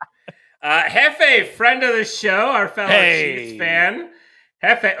 Yeah. Hefe, friend of the show, our fellow Chiefs fan.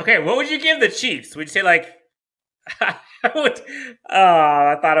 Hefe, okay, what would you give the Chiefs? Would you say I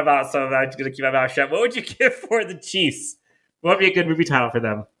thought about some of that. I'm just going to keep my mouth shut. What would you give for the Chiefs? What would be a good movie title for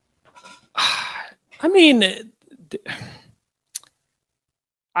them? I mean,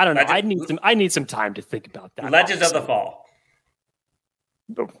 I don't know. I need some time to think about that. Legends of the Fall.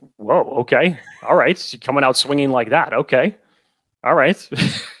 Whoa. Okay. All right. So coming out swinging like that. Okay. All right.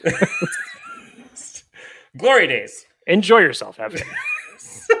 Glory days. Enjoy yourself, Evan.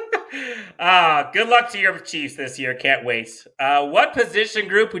 Good luck to your Chiefs this year. Can't wait. What position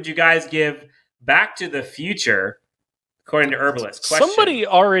group would you guys give Back to the Future, according to Herbalist? Somebody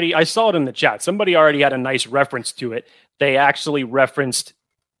already, I saw it in the chat. Somebody already had a nice reference to it. They actually referenced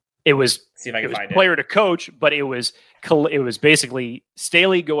it was player to coach, but it was basically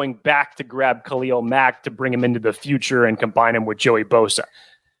Staley going back to grab Khalil Mack to bring him into the future and combine him with Joey Bosa,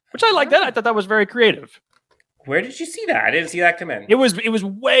 which I like that. I thought that was very creative. Where did you see that? I didn't see that come in. It was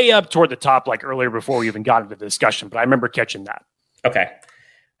way up toward the top, like earlier before we even got into the discussion, but I remember catching that. Okay.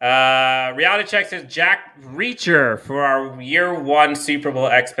 Reality Check says Jack Reacher for our year one Super Bowl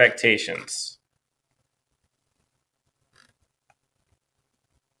expectations.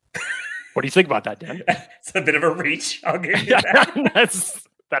 What do you think about that, Dan? It's a bit of a reach. I'll give you that.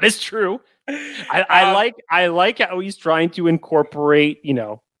 That is true. I like how he's trying to incorporate,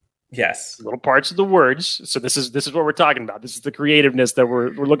 yes, little parts of the words. So this is what we're talking about. This is the creativeness that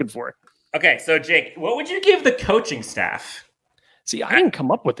we're looking for. Okay, so Jake, what would you give the coaching staff? See, I didn't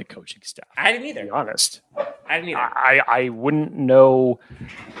come up with the coaching staff. I didn't either. To be honest, I didn't either. I wouldn't know.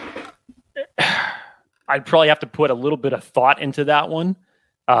 I'd probably have to put a little bit of thought into that one.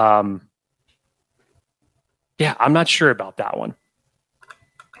 Yeah, I'm not sure about that one.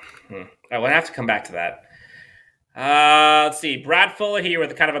 I would have to come back to that. Let's see. Brad Fuller here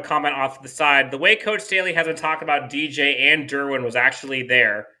with kind of a comment off to the side. The way Coach Staley has been talking about DJ and Derwin was actually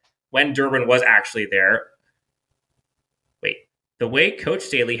there when Derwin was actually there. Wait. The way Coach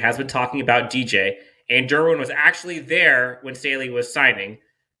Staley has been talking about DJ and Derwin was actually there when Staley was signing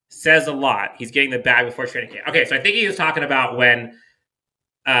says a lot. He's getting the bag before training camp. Okay, so I think he was talking about when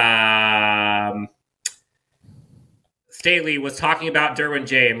Staley was talking about Derwin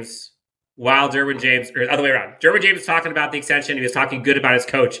James while Derwin James, or the other way around. Derwin James was talking about the extension. He was talking good about his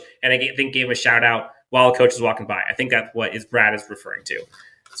coach, and I think gave him a shout out while the coach was walking by. I think that's what Brad is referring to.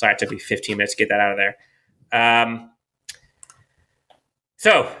 Sorry, it took me 15 minutes to get that out of there.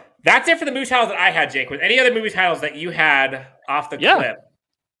 So that's it for the movie titles that I had, Jake. With any other movie titles that you had off the clip?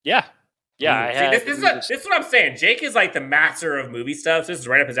 Yeah. See, this is what I'm saying. Jake is like the master of movie stuff. So this is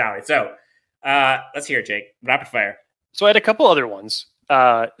right up his alley. So let's hear it, Jake. Rapid fire. So I had a couple other ones.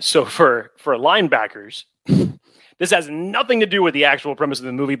 So for linebackers, this has nothing to do with the actual premise of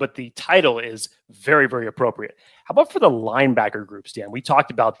the movie, but the title is very, very appropriate. How about for the linebacker groups, Dan? We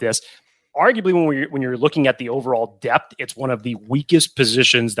talked about this. Arguably, when you're looking at the overall depth, it's one of the weakest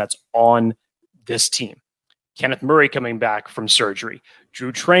positions that's on this team. Kenneth Murray coming back from surgery.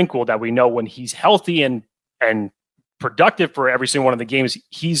 Drew Tranquill, that we know when he's healthy and productive for every single one of the games,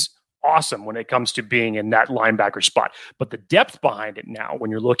 he's awesome when it comes to being in that linebacker spot. But the depth behind it now,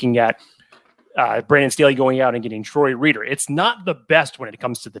 when you're looking at Brandon Staley going out and getting Troy Reeder, it's not the best when it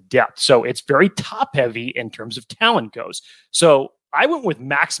comes to the depth. So it's very top heavy in terms of talent goes. So I went with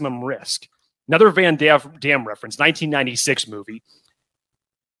Maximum Risk. Another Van Damme reference, 1996 movie.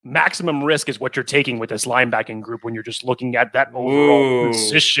 Maximum risk is what you're taking with this linebacking group when you're just looking at that overall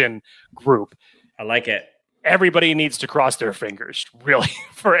position group. I like it. Everybody needs to cross their fingers, really.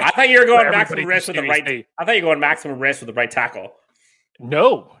 I thought you were going maximum risk with the right. I thought you were going maximum risk with the right tackle.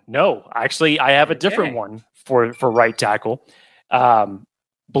 No. Actually, I have a different one for right tackle.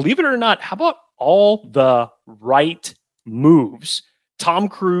 Believe it or not, how about all the right moves? Tom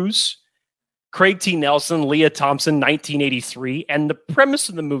Cruise, Craig T. Nelson, Leah Thompson, 1983. And the premise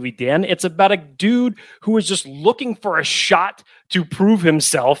of the movie, Dan, it's about a dude who is just looking for a shot to prove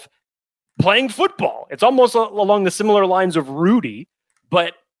himself playing football. It's almost along the similar lines of Rudy,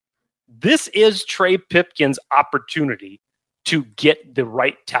 but this is Trey Pipkin's opportunity to get the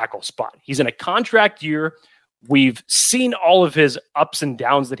right tackle spot. He's in a contract year. We've seen all of his ups and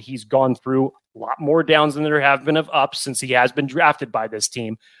downs that he's gone through, a lot more downs than there have been of ups since he has been drafted by this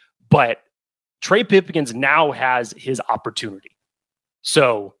team. But Trey Pipkins now has his opportunity.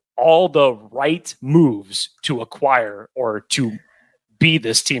 So all the right moves to acquire or to be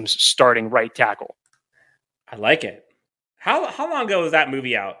this team's starting right tackle. I like it. How long ago was that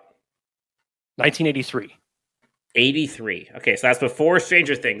movie out? 1983. 83. Okay, so that's before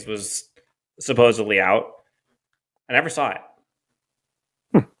Stranger Things was supposedly out. I never saw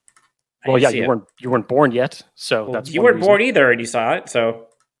it. Well, yeah, you weren't born yet, so that's you weren't born either, and you saw it. So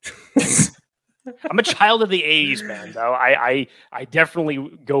I'm a child of the 80s, man. Though I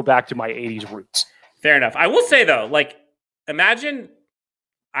definitely go back to my 80s roots. Fair enough. I will say though, like, imagine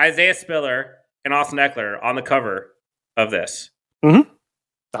Isaiah Spiller and Austin Eckler on the cover of this. Mm-hmm.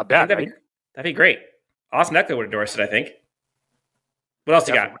 Not bad, that'd right? That'd be great. Austin Eckler would endorse it, I think. What else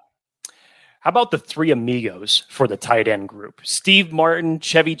Definitely. you got? How about the three amigos for the tight end group? Steve Martin,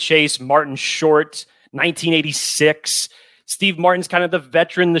 Chevy Chase, Martin Short, 1986. Steve Martin's kind of the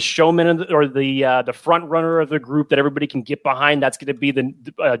veteran, the showman, or the front runner of the group that everybody can get behind. That's going to be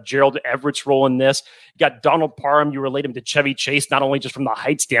the Gerald Everett's role in this. You got Donald Parham. You relate him to Chevy Chase, not only just from the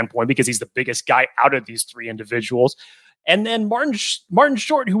height standpoint, because he's the biggest guy out of these three individuals. And then Martin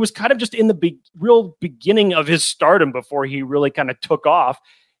Short, who was kind of just in the real beginning of his stardom before he really kind of took off.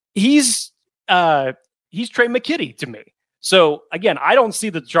 He's Trey McKitty to me. So again, I don't see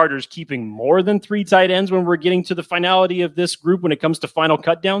the Chargers keeping more than three tight ends when we're getting to the finality of this group when it comes to final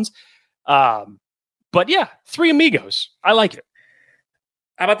cut downs. But yeah, three amigos. I like it.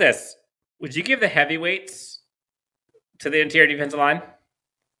 How about this? Would you give the heavyweights to the interior defensive line?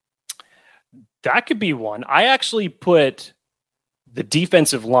 That could be one. I actually put the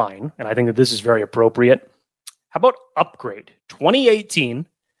defensive line, and I think that this is very appropriate. How about Upgrade? 2018.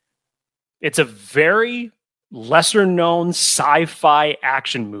 It's a very lesser-known sci-fi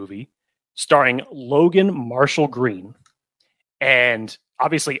action movie starring Logan Marshall Green. And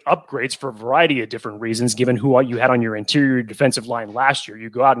obviously upgrades for a variety of different reasons, given who you had on your interior defensive line last year.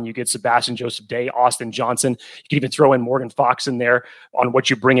 You go out and you get Sebastian Joseph Day, Austin Johnson. You can even throw in Morgan Fox in there on what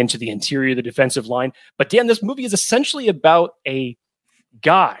you bring into the interior of the defensive line. But Dan, this movie is essentially about a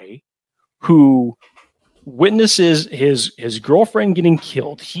guy who witnesses his girlfriend getting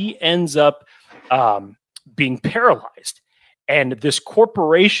killed. He ends up being paralyzed, and this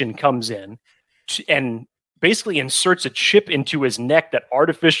corporation comes in and basically inserts a chip into his neck that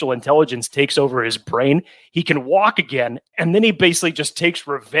artificial intelligence takes over his brain. He can walk again, and then he basically just takes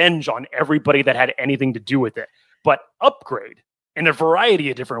revenge on everybody that had anything to do with it. But Upgrade, in a variety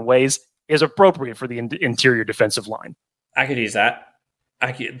of different ways, is appropriate for the interior defensive line. I could use that.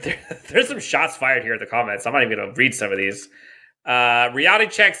 There's some shots fired here in the comments. I'm not even going to read some of these. Reality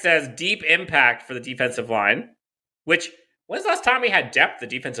Check says deep impact for the defensive line. Which, when's the last time we had depth the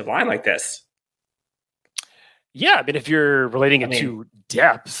defensive line like this? Yeah, but if you're relating it to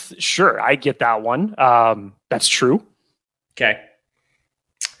depth, sure, I get that one. That's true. Okay.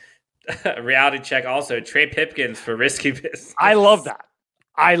 Reality Check also, Trey Pipkins for risky business. I love that.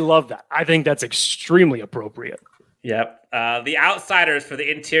 I think that's extremely appropriate. Yep. The outsiders for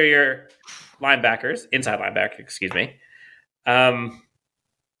the inside linebacker, excuse me. We got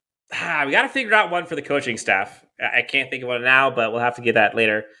to figure out one for the coaching staff. I can't think of one now, but we'll have to get that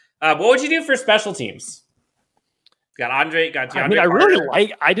later. What would you do for special teams? Got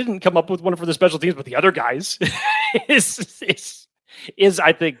DeAndre. I didn't come up with one for the special teams, but the other guys is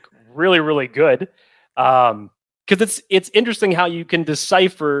I think really, really good. Because it's interesting how you can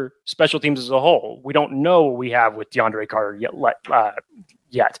decipher special teams as a whole. We don't know what we have with DeAndre Carter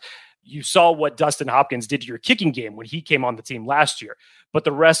yet. You saw what Dustin Hopkins did to your kicking game when he came on the team last year. But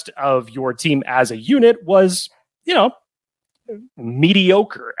the rest of your team as a unit was,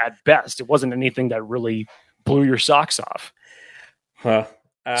 mediocre at best. It wasn't anything that really blew your socks off.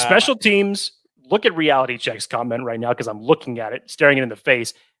 Special teams, look at Reality Check's comment right now because I'm looking at it, staring it in the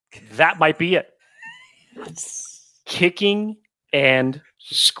face. That might be it. Kicking and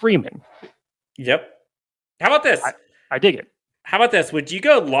screaming. Yep. How about this? I dig it. How about this? Would you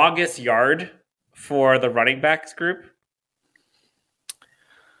go longest yard for the running backs group?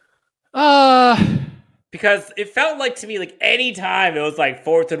 Because it felt like to me, like any time it was like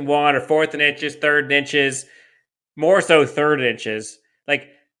 4th and 1 or 4th and inches, 3rd and inches, more so 3rd and inches. Like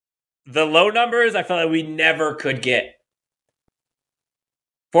the low numbers, I felt like we never could get.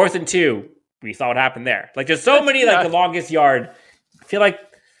 4th and 2, we saw what happened there. Like there's so many like the longest yard. I feel like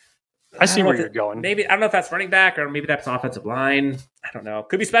I see where you're going. Maybe I don't know if that's running back or maybe that's offensive line. I don't know.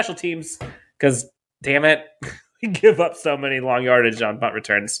 Could be special teams because damn it, we give up so many long yardage on punt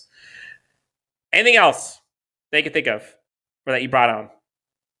returns. Anything else that you can think of or that you brought on?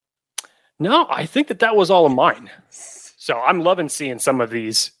 No, I think that was all of mine. So I'm loving seeing some of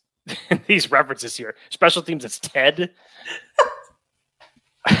these references here. Special teams, it's Ted.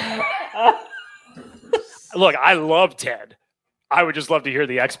 Look, I love Ted. I would just love to hear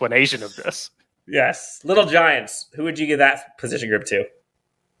the explanation of this. Yes. Little Giants. Who would you give that position group to?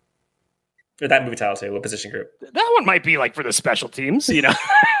 Or that movie title to? What position group? That one might be like for the special teams,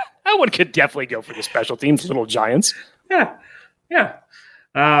 That one could definitely go for the special teams, Little Giants. Yeah.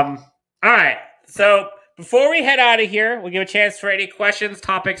 All right. So before we head out of here, we'll give a chance for any questions,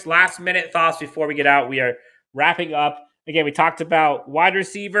 topics, last-minute thoughts before we get out. We are wrapping up. Again, we talked about wide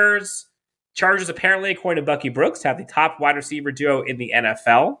receivers. Chargers apparently, according to Bucky Brooks, have the top wide receiver duo in the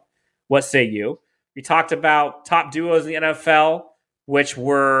NFL. What say you? We talked about top duos in the NFL. which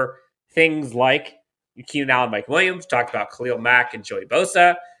were things like Keenan Allen, Mike Williams. We talked about Khalil Mack and Joey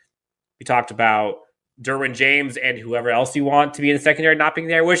Bosa. We talked about Derwin James and whoever else you want to be in the secondary not being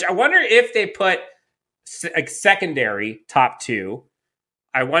there, which I wonder if they put a secondary top two.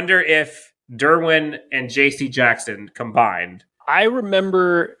 I wonder if Derwin and J.C. Jackson combined. I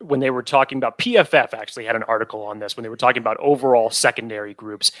remember when they were talking about PFF actually had an article on this when they were talking about overall secondary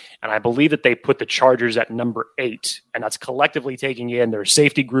groups. And I believe that they put the Chargers at number 8, and that's collectively taking in their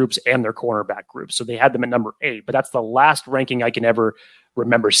safety groups and their cornerback groups. So they had them at number 8, but that's the last ranking I can ever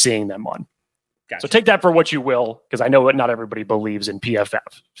remember seeing them on. Gotcha. So take that for what you will, because I know not everybody believes in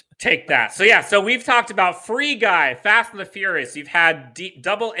PFF. Take that. So we've talked about Free Guy, Fast and the Furious. You've had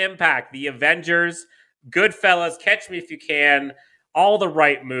Double Impact, The Avengers, Goodfellas, Catch Me If You Can, all the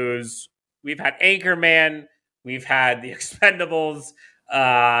right moves. We've had Anchorman. We've had The Expendables.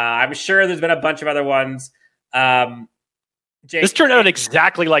 I'm sure there's been a bunch of other ones. Jake, this turned out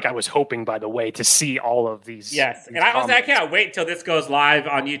exactly like I was hoping, by the way, to see all of these. Yes, these and I can't wait until this goes live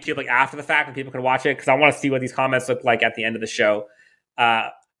on YouTube, like after the fact, and people can watch it, because I want to see what these comments look like at the end of the show.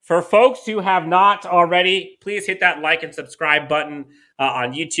 For folks who have not already, please hit that like and subscribe button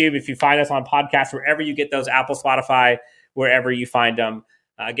on YouTube. If you find us on podcasts, wherever you get those, Apple, Spotify, wherever you find them.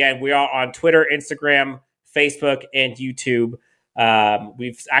 Again, we are on Twitter, Instagram, Facebook, and YouTube.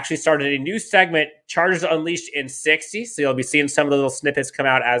 We've actually started a new segment, Chargers Unleashed in 60. So you'll be seeing some of the little snippets come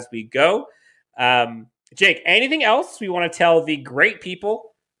out as we go. Jake, anything else we want to tell the great people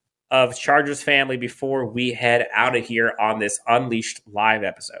of Chargers family before we head out of here on this Unleashed live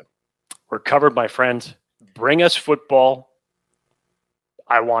episode? We're covered, my friend. Bring us football.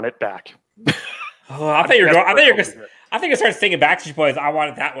 I want it back. Oh, I think you're going to start singing Backstreet Boys, I Want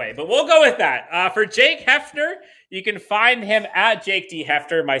It That Way. But we'll go with that. For Jake Hefner, you can find him at Jake D.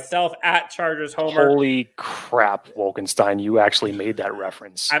 Hefner, myself at Chargers Homer. Holy crap, Wolkenstein, you actually made that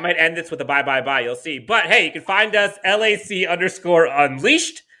reference. I might end this with a bye, you'll see. But hey, you can find us,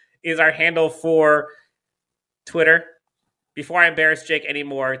 LAC_Unleashed is our handle for Twitter. Before I embarrass Jake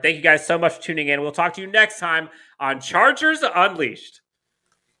anymore, thank you guys so much for tuning in. We'll talk to you next time on Chargers Unleashed.